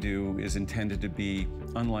 Everything we do is intended to be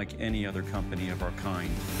unlike any other company of our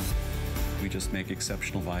kind. We just make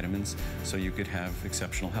exceptional vitamins so you could have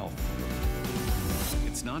exceptional health.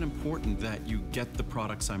 It's not important that you get the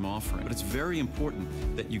products I'm offering, but it's very important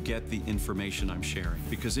that you get the information I'm sharing,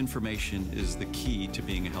 because information is the key to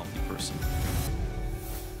being a healthy person.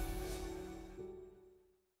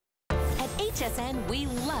 HSN, we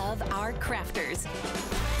love our crafters.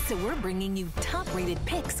 So we're bringing you top-rated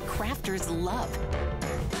picks crafters love.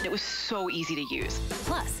 It was so easy to use.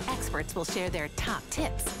 Plus, experts will share their top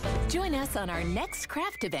tips. Join us on our next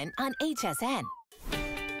craft event on HSN.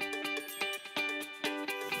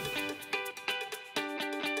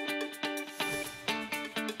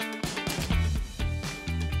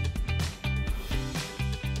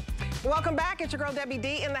 Welcome back. It's your girl Debbie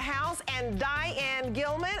D in the house, and Diane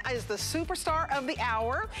Gilman is the superstar of the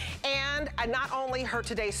hour. And not only her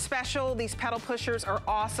today's special, these pedal pushers are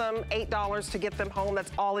awesome. $8 to get them home.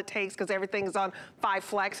 That's all it takes because everything is on 5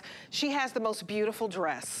 Flex. She has the most beautiful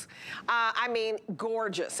dress. I mean,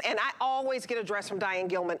 gorgeous. And I always get a dress from Diane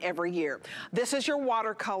Gilman every year. This is your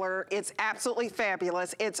watercolor. It's absolutely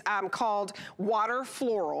fabulous. It's called Water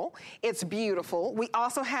Floral. It's beautiful. We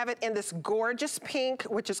also have it in this gorgeous pink,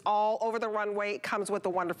 which is all over the runway. It comes with a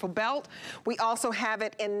wonderful belt. We also have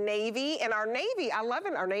it in navy, and our navy, I love it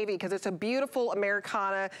in our navy because it's a beautiful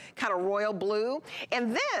Americana kind of royal blue.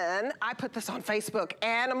 And then I put this on Facebook,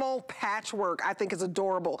 animal patchwork. I think is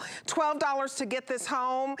adorable. $12 to get this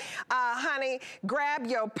home. Honey, grab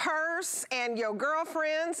your purse and your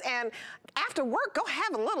girlfriends, and after work, go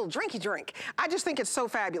have a little drinky drink. I just think it's so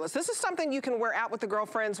fabulous. This is something you can wear out with the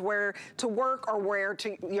girlfriends, wear to work or wear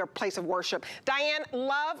to your place of worship. Diane,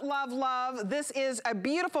 love, love, love. This is a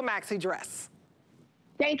beautiful maxi dress.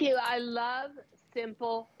 Thank you. I love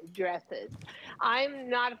simple dresses. I'm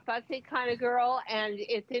not a fussy kind of girl, and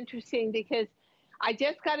it's interesting because I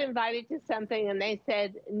just got invited to something and they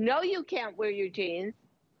said, no, you can't wear your jeans.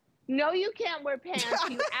 No, you can't wear pants.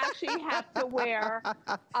 You actually have to wear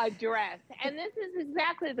a dress. And this is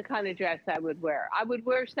exactly the kind of dress I would wear. I would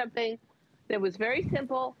wear something that was very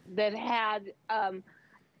simple, that had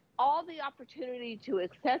all the opportunity to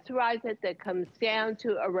accessorize it, that comes down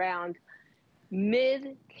to around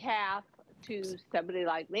mid-calf to somebody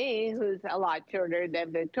like me, who's a lot shorter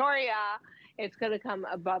than Victoria. It's going to come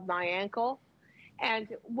above my ankle. And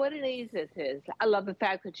what an ease this is. I love the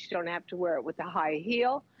fact that you don't have to wear it with a high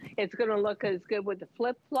heel. It's going to look as good with the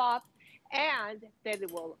flip-flop, and that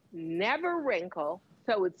it will never wrinkle,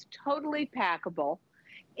 so it's totally packable.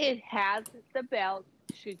 It has the belt,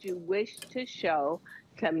 should you wish to show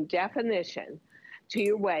some definition to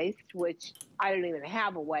your waist, which I don't even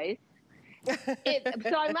have a waist. So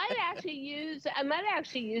I might actually use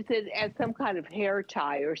it as some kind of hair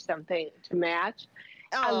tie or something to match.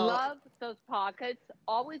 Oh. I love those pockets.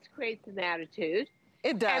 Always creates an attitude.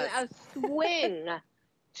 It does. And a swing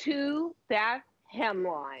to that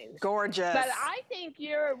hemline. Gorgeous. But I think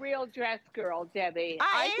you're a real dress girl, Debbie.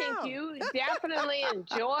 I think you definitely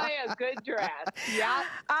enjoy a good dress. Yeah.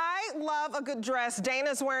 I love a good dress.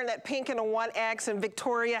 Dana's wearing that pink in a 1X, and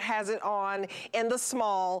Victoria has it on in the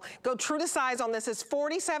small. Go true to size on this. It's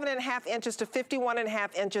 47.5 inches to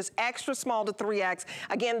 51.5 inches, extra small to 3X.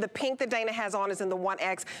 Again, the pink that Dana has on is in the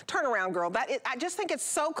 1X. Turn around, girl. I just think it's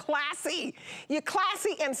so classy. You're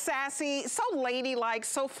classy and sassy, so ladylike,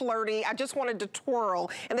 so flirty. I just wanted to twirl.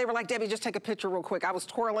 And they were like, Debbie, just take a picture real quick. I was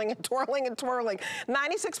twirling and twirling and twirling.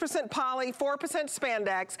 96% poly, 4%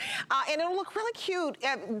 spandex, and it'll look really cute.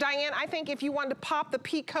 Diane, I think if you wanted to pop the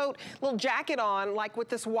pea coat little jacket on, like with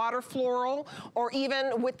this water floral, or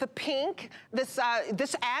even with the pink, this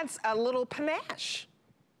adds a little panache.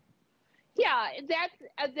 Yeah,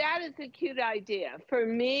 that is a cute idea. For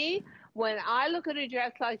me, when I look at a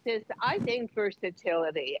dress like this, I think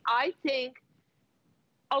versatility. I think,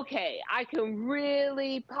 okay, I can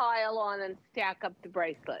really pile on and stack up the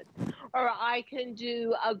bracelets, or I can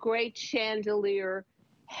do a great chandelier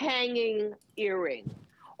hanging earring,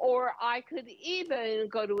 or I could even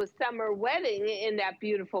go to a summer wedding in that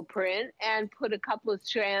beautiful print and put a couple of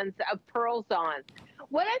strands of pearls on.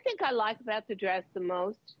 What I think I like about the dress the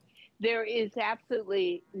most, there is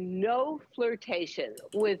absolutely no flirtation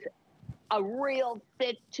with a real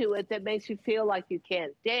fit to it that makes you feel like you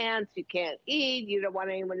can't dance, you can't eat, you don't want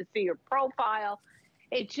anyone to see your profile.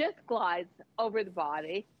 It just glides over the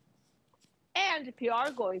body. And if you are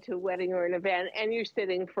going to a wedding or an event and you're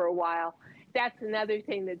sitting for a while, that's another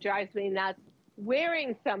thing that drives me nuts.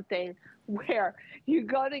 Wearing something where you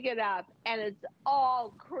go to get up and it's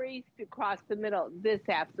all creased across the middle. This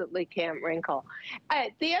absolutely can't wrinkle.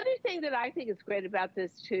 The other thing that I think is great about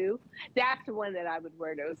this too, that's the one that I would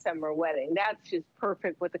wear to a summer wedding. That's just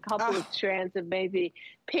perfect with a couple of strands of maybe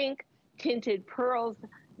pink tinted pearls,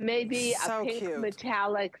 maybe a pink cute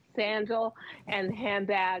metallic sandal and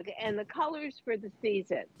handbag, and the colors for the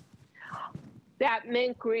season. That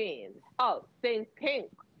mint green, oh, think pink.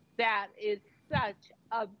 That is such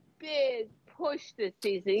a big push this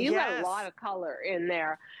season. You got a lot of color in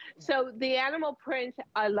there. So the animal print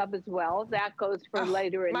I love as well. That goes for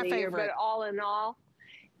later in the year. But all in all,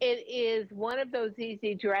 it is one of those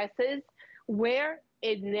easy dresses where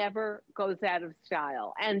it never goes out of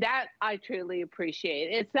style. And that I truly appreciate.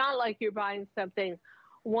 It's not like you're buying something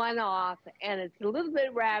one-off and it's a little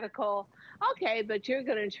bit radical. Okay, but you're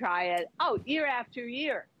going to try it, year after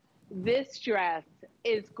year. This dress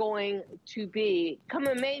is going to become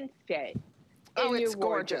a mainstay. Oh, it's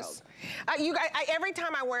gorgeous. Every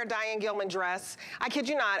time I wear a Diane Gilman dress, I kid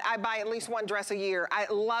you not, I buy at least one dress a year. I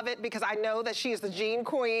love it because I know that she is the jean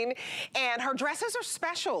queen, and her dresses are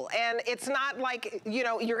special. And it's not like, you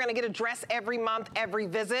know, you're gonna get a dress every month, every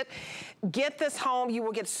visit. Get this home, you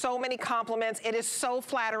will get so many compliments. It is so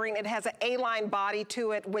flattering. It has an A-line body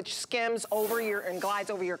to it, which skims over and glides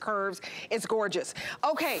over your curves. It's gorgeous.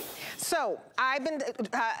 Okay, so I've been,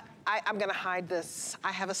 I'm gonna hide this.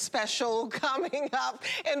 I have a special coming up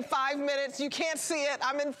in 5 minutes. You can't see it,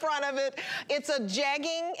 I'm in front of it. It's a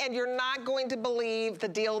jegging, and you're not going to believe the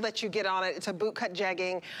deal that you get on it. It's a boot cut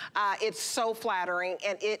jegging. It's so flattering,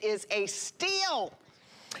 and it is a steal.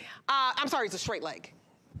 I'm sorry, it's a straight leg.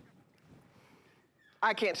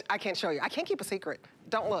 I can't show you. I can't keep a secret.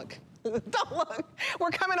 Don't look. Don't look. We're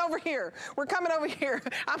coming over here. We're coming over here.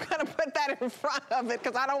 I'm gonna put that in front of it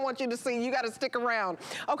because I don't want you to see. You gotta stick around.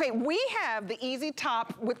 Okay, we have the easy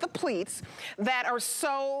top with the pleats that are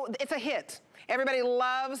it's a hit. Everybody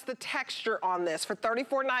loves the texture on this for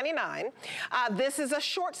 $34.99. This is a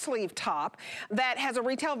short sleeve top that has a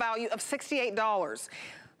retail value of $68.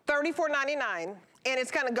 $34.99. And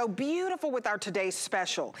it's gonna go beautiful with our today's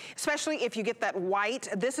special, especially if you get that white.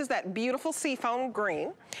 This is that beautiful seafoam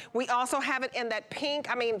green. We also have it in that pink.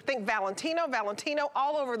 I mean, think Valentino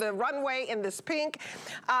all over the runway in this pink.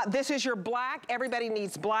 This is your black. Everybody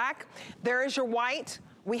needs black. There is your white.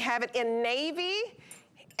 We have it in navy.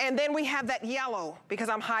 And then we have that yellow, because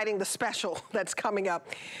I'm hiding the special that's coming up.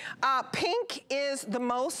 Pink is the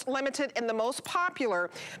most limited and the most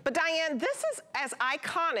popular. But Diane, this is as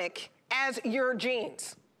iconic as your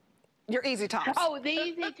jeans, your easy tops. Oh, the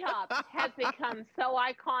easy top has become so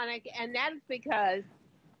iconic, and that is because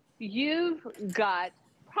you've got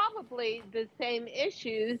probably the same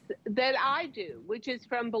issues that I do, which is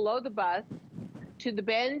from below the bust to the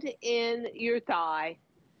bend in your thigh.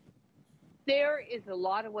 There is a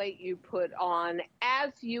lot of weight you put on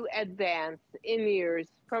as you advance in years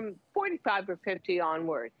from 45 or 50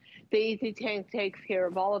 onward. The Easy Tank takes care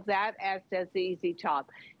of all of that, as does the Easy Top.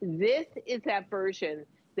 This is that version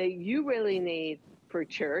that you really need for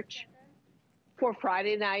church, for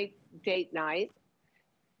Friday night, date night,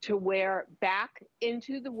 to wear back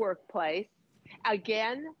into the workplace.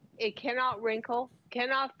 Again, it cannot wrinkle,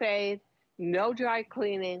 cannot fade, no dry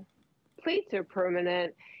cleaning. Pleats are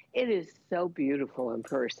permanent. It is so beautiful in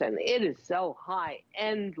person. It is so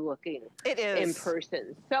high-end looking. It is. In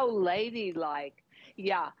person. So ladylike.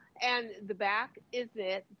 Yeah. And the back is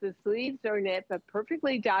knit. The sleeves are knit, but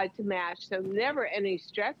perfectly dyed to match. So never any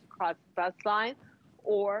stress across the bust line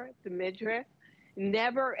or the midriff.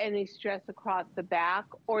 Never any stress across the back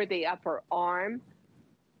or the upper arm.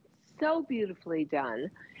 So beautifully done.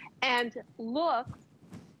 And looks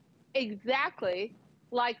exactly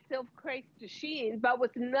like silk crepe de chine, but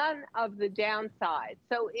with none of the downside.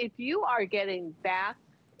 So if you are getting back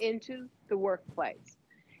into the workplace,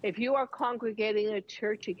 if you are congregating at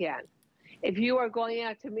church again, if you are going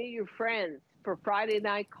out to meet your friends for Friday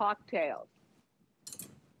night cocktails,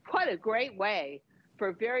 what a great way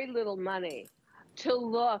for very little money to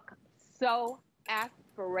look so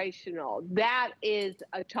aspirational. That is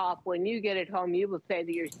a top. When you get it home, you will say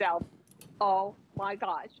to yourself, oh my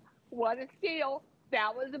gosh, what a steal.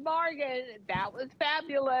 That was a bargain. That was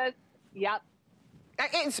fabulous. Yep.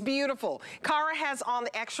 It's beautiful. Cara has on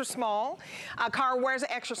the extra small. Cara wears an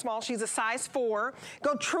extra small. She's a size 4.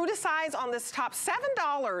 Go true to size on this top.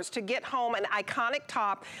 $7 to get home an iconic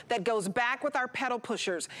top that goes back with our pedal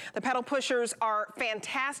pushers. The pedal pushers are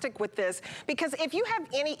fantastic with this because if you have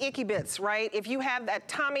any icky bits, right? If you have that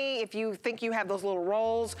tummy, if you think you have those little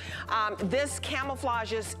rolls, this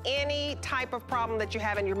camouflages any type of problem that you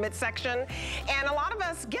have in your midsection. And a lot of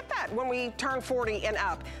us get that when we turn 40 and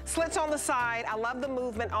up. Slits on the side. I love the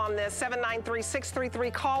movement on this.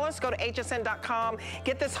 793-633. Call us. Go to hsn.com.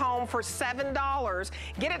 Get this home for $7.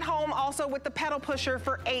 Get it home also with the pedal pusher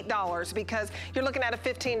for $8 because you're looking at a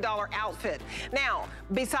 $15 outfit. Now,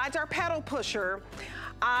 besides our pedal pusher,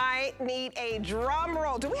 I need a drum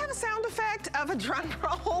roll. Do we have a sound effect of a drum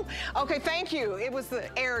roll? Okay, thank you. It was the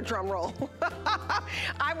air drum roll.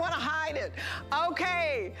 I want to hide it.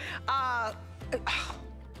 Okay.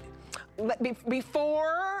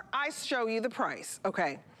 Before I show you the price,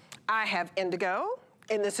 okay, I have indigo,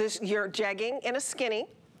 and this is your jegging in a skinny.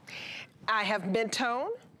 I have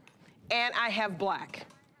mid-tone, and I have black.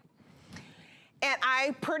 And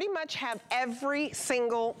I pretty much have every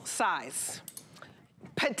single size.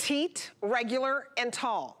 Petite, regular, and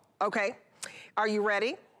tall, okay? Are you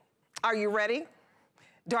ready? Are you ready?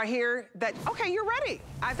 Do I hear that? Okay, you're ready,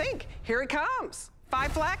 I think. Here it comes.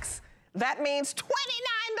 5 flex. That means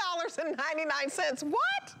 $29.99.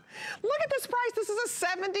 What? Look at this price. This is a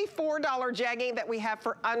 $74 jegging that we have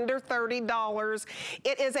for under $30.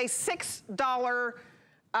 It is a $6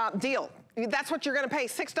 deal. That's what you're gonna pay,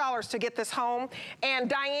 $6 to get this home. And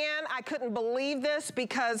Diane, I couldn't believe this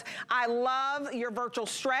because I love your virtual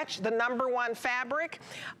stretch, the #1 fabric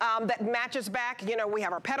that matches back. You know, we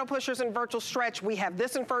have our pedal pushers in virtual stretch. We have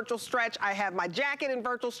this in virtual stretch. I have my jacket in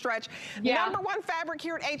virtual stretch. Yeah. #1 fabric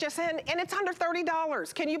here at HSN, and it's under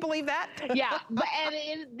 $30. Can you believe that? Yeah,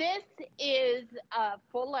 this is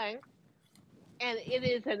full length, and it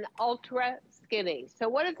is an ultra skinny. So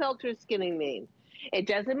what does ultra skinny mean? It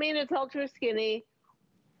doesn't mean it's ultra skinny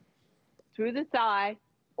through the thigh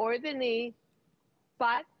or the knee,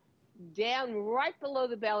 but down right below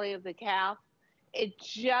the belly of the calf. It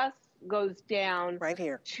just goes down right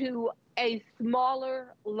here to a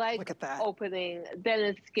smaller leg opening than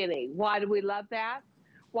a skinny. Why do we love that?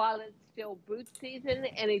 While it's still boot season,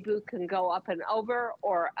 any boot can go up and over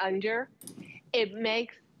or under. It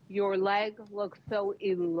makes your leg looks so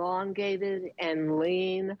elongated and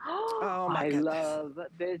lean. Oh my goodness. Love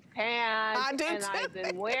this pant. I do and too. I've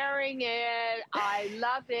been wearing it. I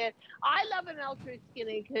love it. I love an ultra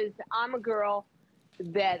skinny because I'm a girl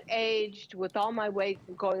that aged with all my weight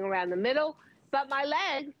going around the middle. But my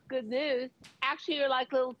legs, good news, actually are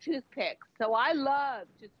like little toothpicks. So I love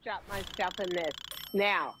to strap my stuff in this.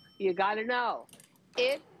 Now, you got to know,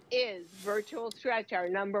 it is virtual stretch, our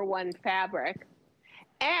 #1 fabric.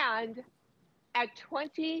 And at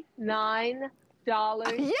 $29,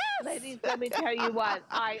 yes! Ladies, let me tell you what,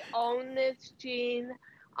 I own this jean.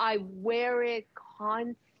 I wear it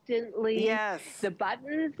constantly. Yes. The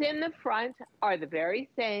buttons in the front are the very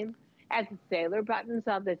same as the sailor buttons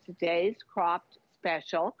on the today's cropped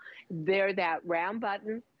special. They're that round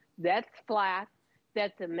button that's flat,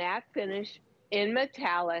 that's a matte finish in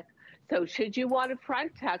metallic. So should you want a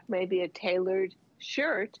front tuck, maybe a tailored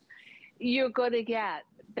shirt, you're going to get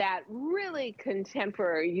that really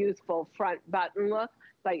contemporary, youthful front button look,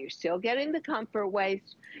 but you're still getting the comfort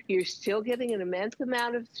waist. You're still getting an immense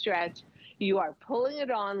amount of stretch. You are pulling it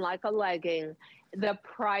on like a legging. The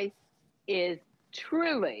price is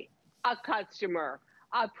truly a customer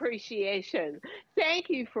appreciation. Thank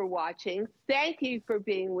you for watching. Thank you for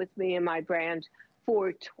being with me and my brand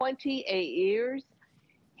for 28 years.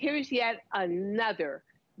 Here's yet another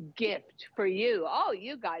gift for you. Oh,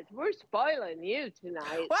 you guys, we're spoiling you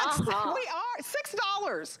tonight. What? We are.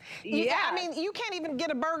 $6. Yeah. I mean, you can't even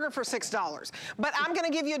get a burger for $6. But I'm going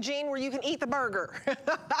to give you a jean where you can eat the burger.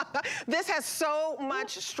 This has so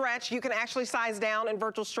much stretch. You can actually size down in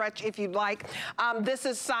virtual stretch if you'd like. This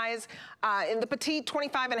is size in the petite,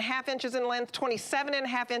 25.5 inches in length,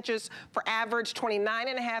 27.5 inches for average,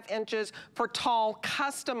 29.5 inches for tall.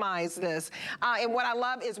 Customize this. And what I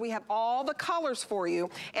love is we have all the colors for you.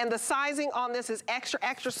 And the sizing on this is extra,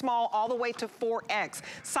 extra small all the way to 4X.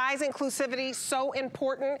 Size inclusivity, so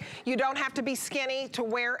important. You don't have to be skinny to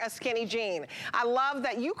wear a skinny jean. I love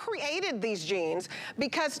that you created these jeans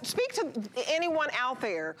because speak to anyone out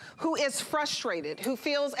there who is frustrated, who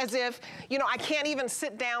feels as if, you know, I can't even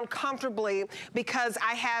sit down comfortably because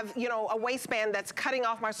I have, you know, a waistband that's cutting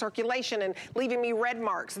off my circulation and leaving me red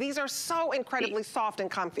marks. These are so incredibly soft and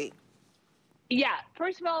comfy. Yeah,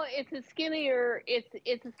 first of all, it's a skinnier, it's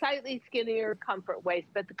a slightly skinnier comfort waist,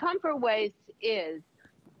 but the comfort waist is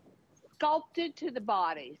sculpted to the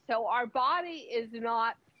body. So our body is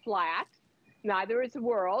not flat, neither is the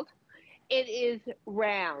world. It is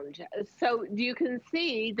round. So you can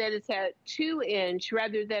see that it's a 2-inch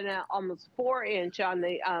rather than an almost 4-inch on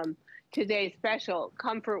the today's special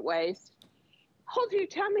comfort waist. Hold your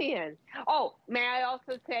tummy in. Oh, may I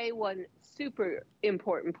also say one super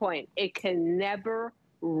important point? It can never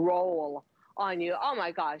roll on you. Oh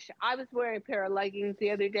my gosh. I was wearing a pair of leggings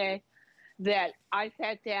the other day that I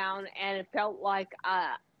sat down and it felt like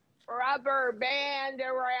a rubber band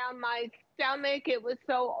around my stomach. It was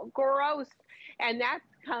so gross. And that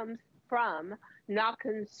comes from not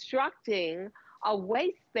constructing a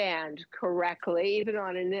waistband correctly, even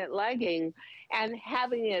on a knit legging, and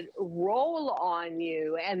having it roll on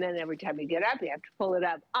you. And then every time you get up, you have to pull it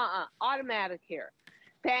up. Automatic here.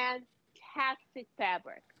 Fantastic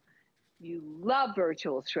fabric. You love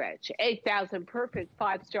virtual stretch. 8,000 perfect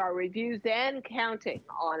 5-star reviews and counting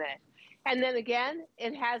on it. And then again,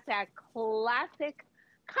 it has that classic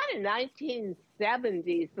kind of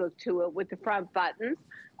 1970s look to it with the front buttons,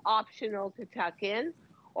 optional to tuck in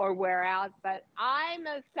or wear out, but I'm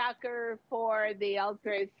a sucker for the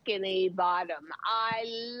ultra skinny bottom. I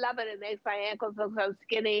love it. It makes my ankles look so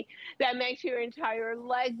skinny. That makes your entire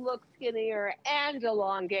leg look skinnier and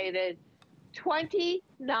elongated.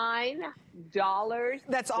 $29.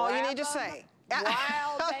 That's all you need to say.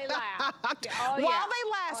 While they last. Oh, while they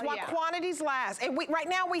last, while quantities last. And right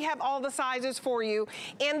now we have all the sizes for you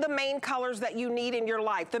in the main colors that you need in your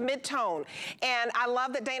life, the mid-tone. And I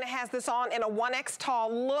love that Dana has this on in a 1X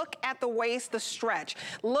tall. Look at the waist, the stretch.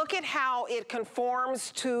 Look at how it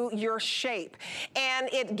conforms to your shape. And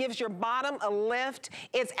it gives your bottom a lift.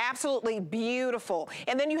 It's absolutely beautiful.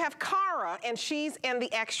 And then you have Cara, and she's in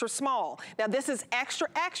the extra small. Now this is extra,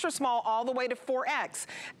 extra small all the way to 4X.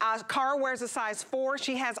 Cara wears a size 4.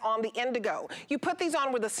 She has on the indigo. You put these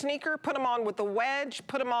on with a sneaker, put them on with a wedge,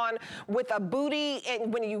 put them on with a booty,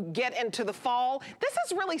 and when you get into the fall, this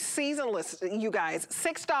is really seasonless, you guys.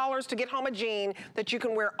 $6 to get home a jean that you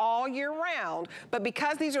can wear all year round, but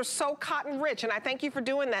because these are so cotton rich, and I thank you for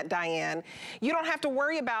doing that, Diane, you don't have to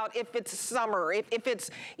worry about if it's summer, if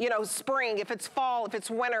it's, you know, spring, if it's fall, if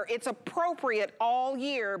it's winter. It's appropriate all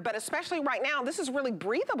year, but especially right now, this is really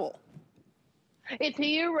breathable. It's a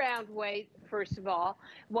year-round weight, first of all.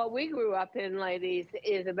 What we grew up in, ladies,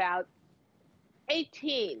 is about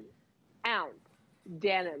 18-ounce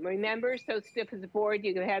denim. Remember, so stiff as a board,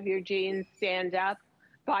 you can have your jeans stand up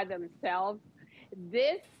by themselves.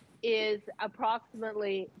 This is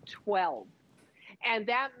approximately 12. And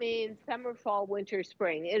that means summer, fall, winter,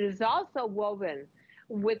 spring. It is also woven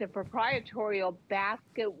with a proprietary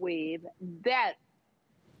basket weave that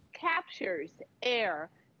captures air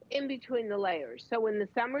in between the layers. So in the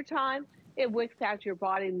summertime, it wicks out your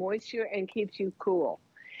body moisture and keeps you cool.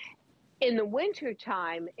 In the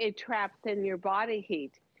wintertime, it traps in your body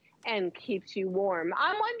heat and keeps you warm.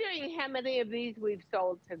 I'm wondering how many of these we've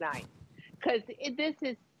sold tonight, because this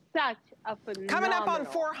is such a phenomenal. Coming up on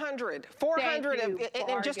 400. 400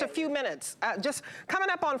 in just a few minutes. Just coming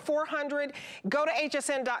up on 400. Go to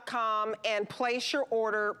hsn.com and place your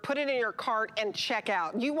order, put it in your cart, and check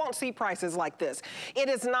out. You won't see prices like this. It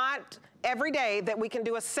is not every day that we can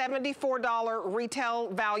do a $74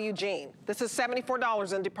 retail value jean. This is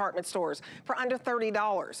 $74 in department stores for under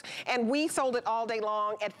 $30. And we sold it all day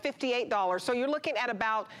long at $58. So you're looking at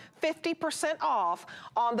about 50% off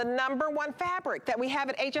on the #1 fabric that we have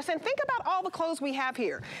at HSN. Think about all the clothes we have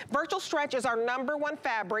here. Virtual stretch is our #1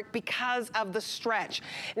 fabric because of the stretch.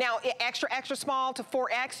 Now, extra small to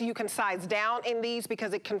 4X, you can size down in these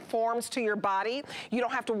because it conforms to your body. You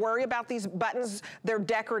don't have to worry about these buttons. They're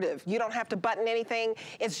decorative. You don't have to button anything.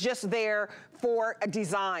 It's just there for a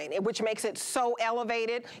design, which makes it so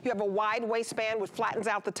elevated. You have a wide waistband which flattens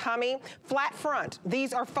out the tummy. Flat front.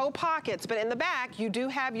 These are faux pockets, but in the back, you do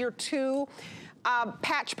have your 2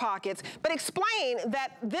 patch pockets. But explain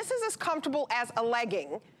that this is as comfortable as a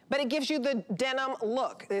legging, but it gives you the denim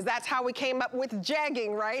look. That's how we came up with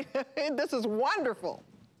jegging, right? This is wonderful.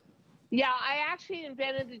 Yeah, I actually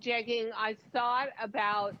invented the jegging. I saw it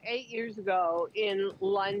about 8 years ago in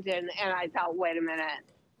London, and I thought, wait a minute.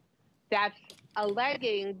 That's a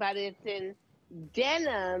legging, but it's in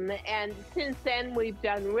denim, and since then we've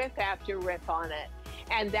done riff after riff on it.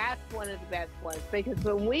 And that's one of the best ones, because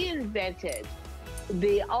when we invented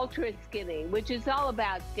the ultra skinny, which is all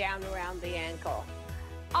about down around the ankle,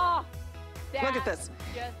 oh, that look at this.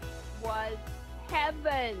 Just was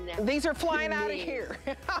heaven. These are flying out of here.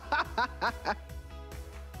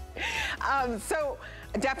 So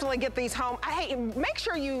definitely get these home. Hey, make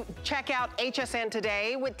sure you check out HSN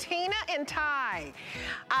Today with Tina and Ty.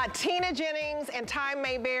 Tina Jennings and Ty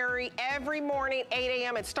Mayberry every morning, 8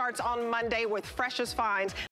 a.m. It starts on Monday with freshest finds.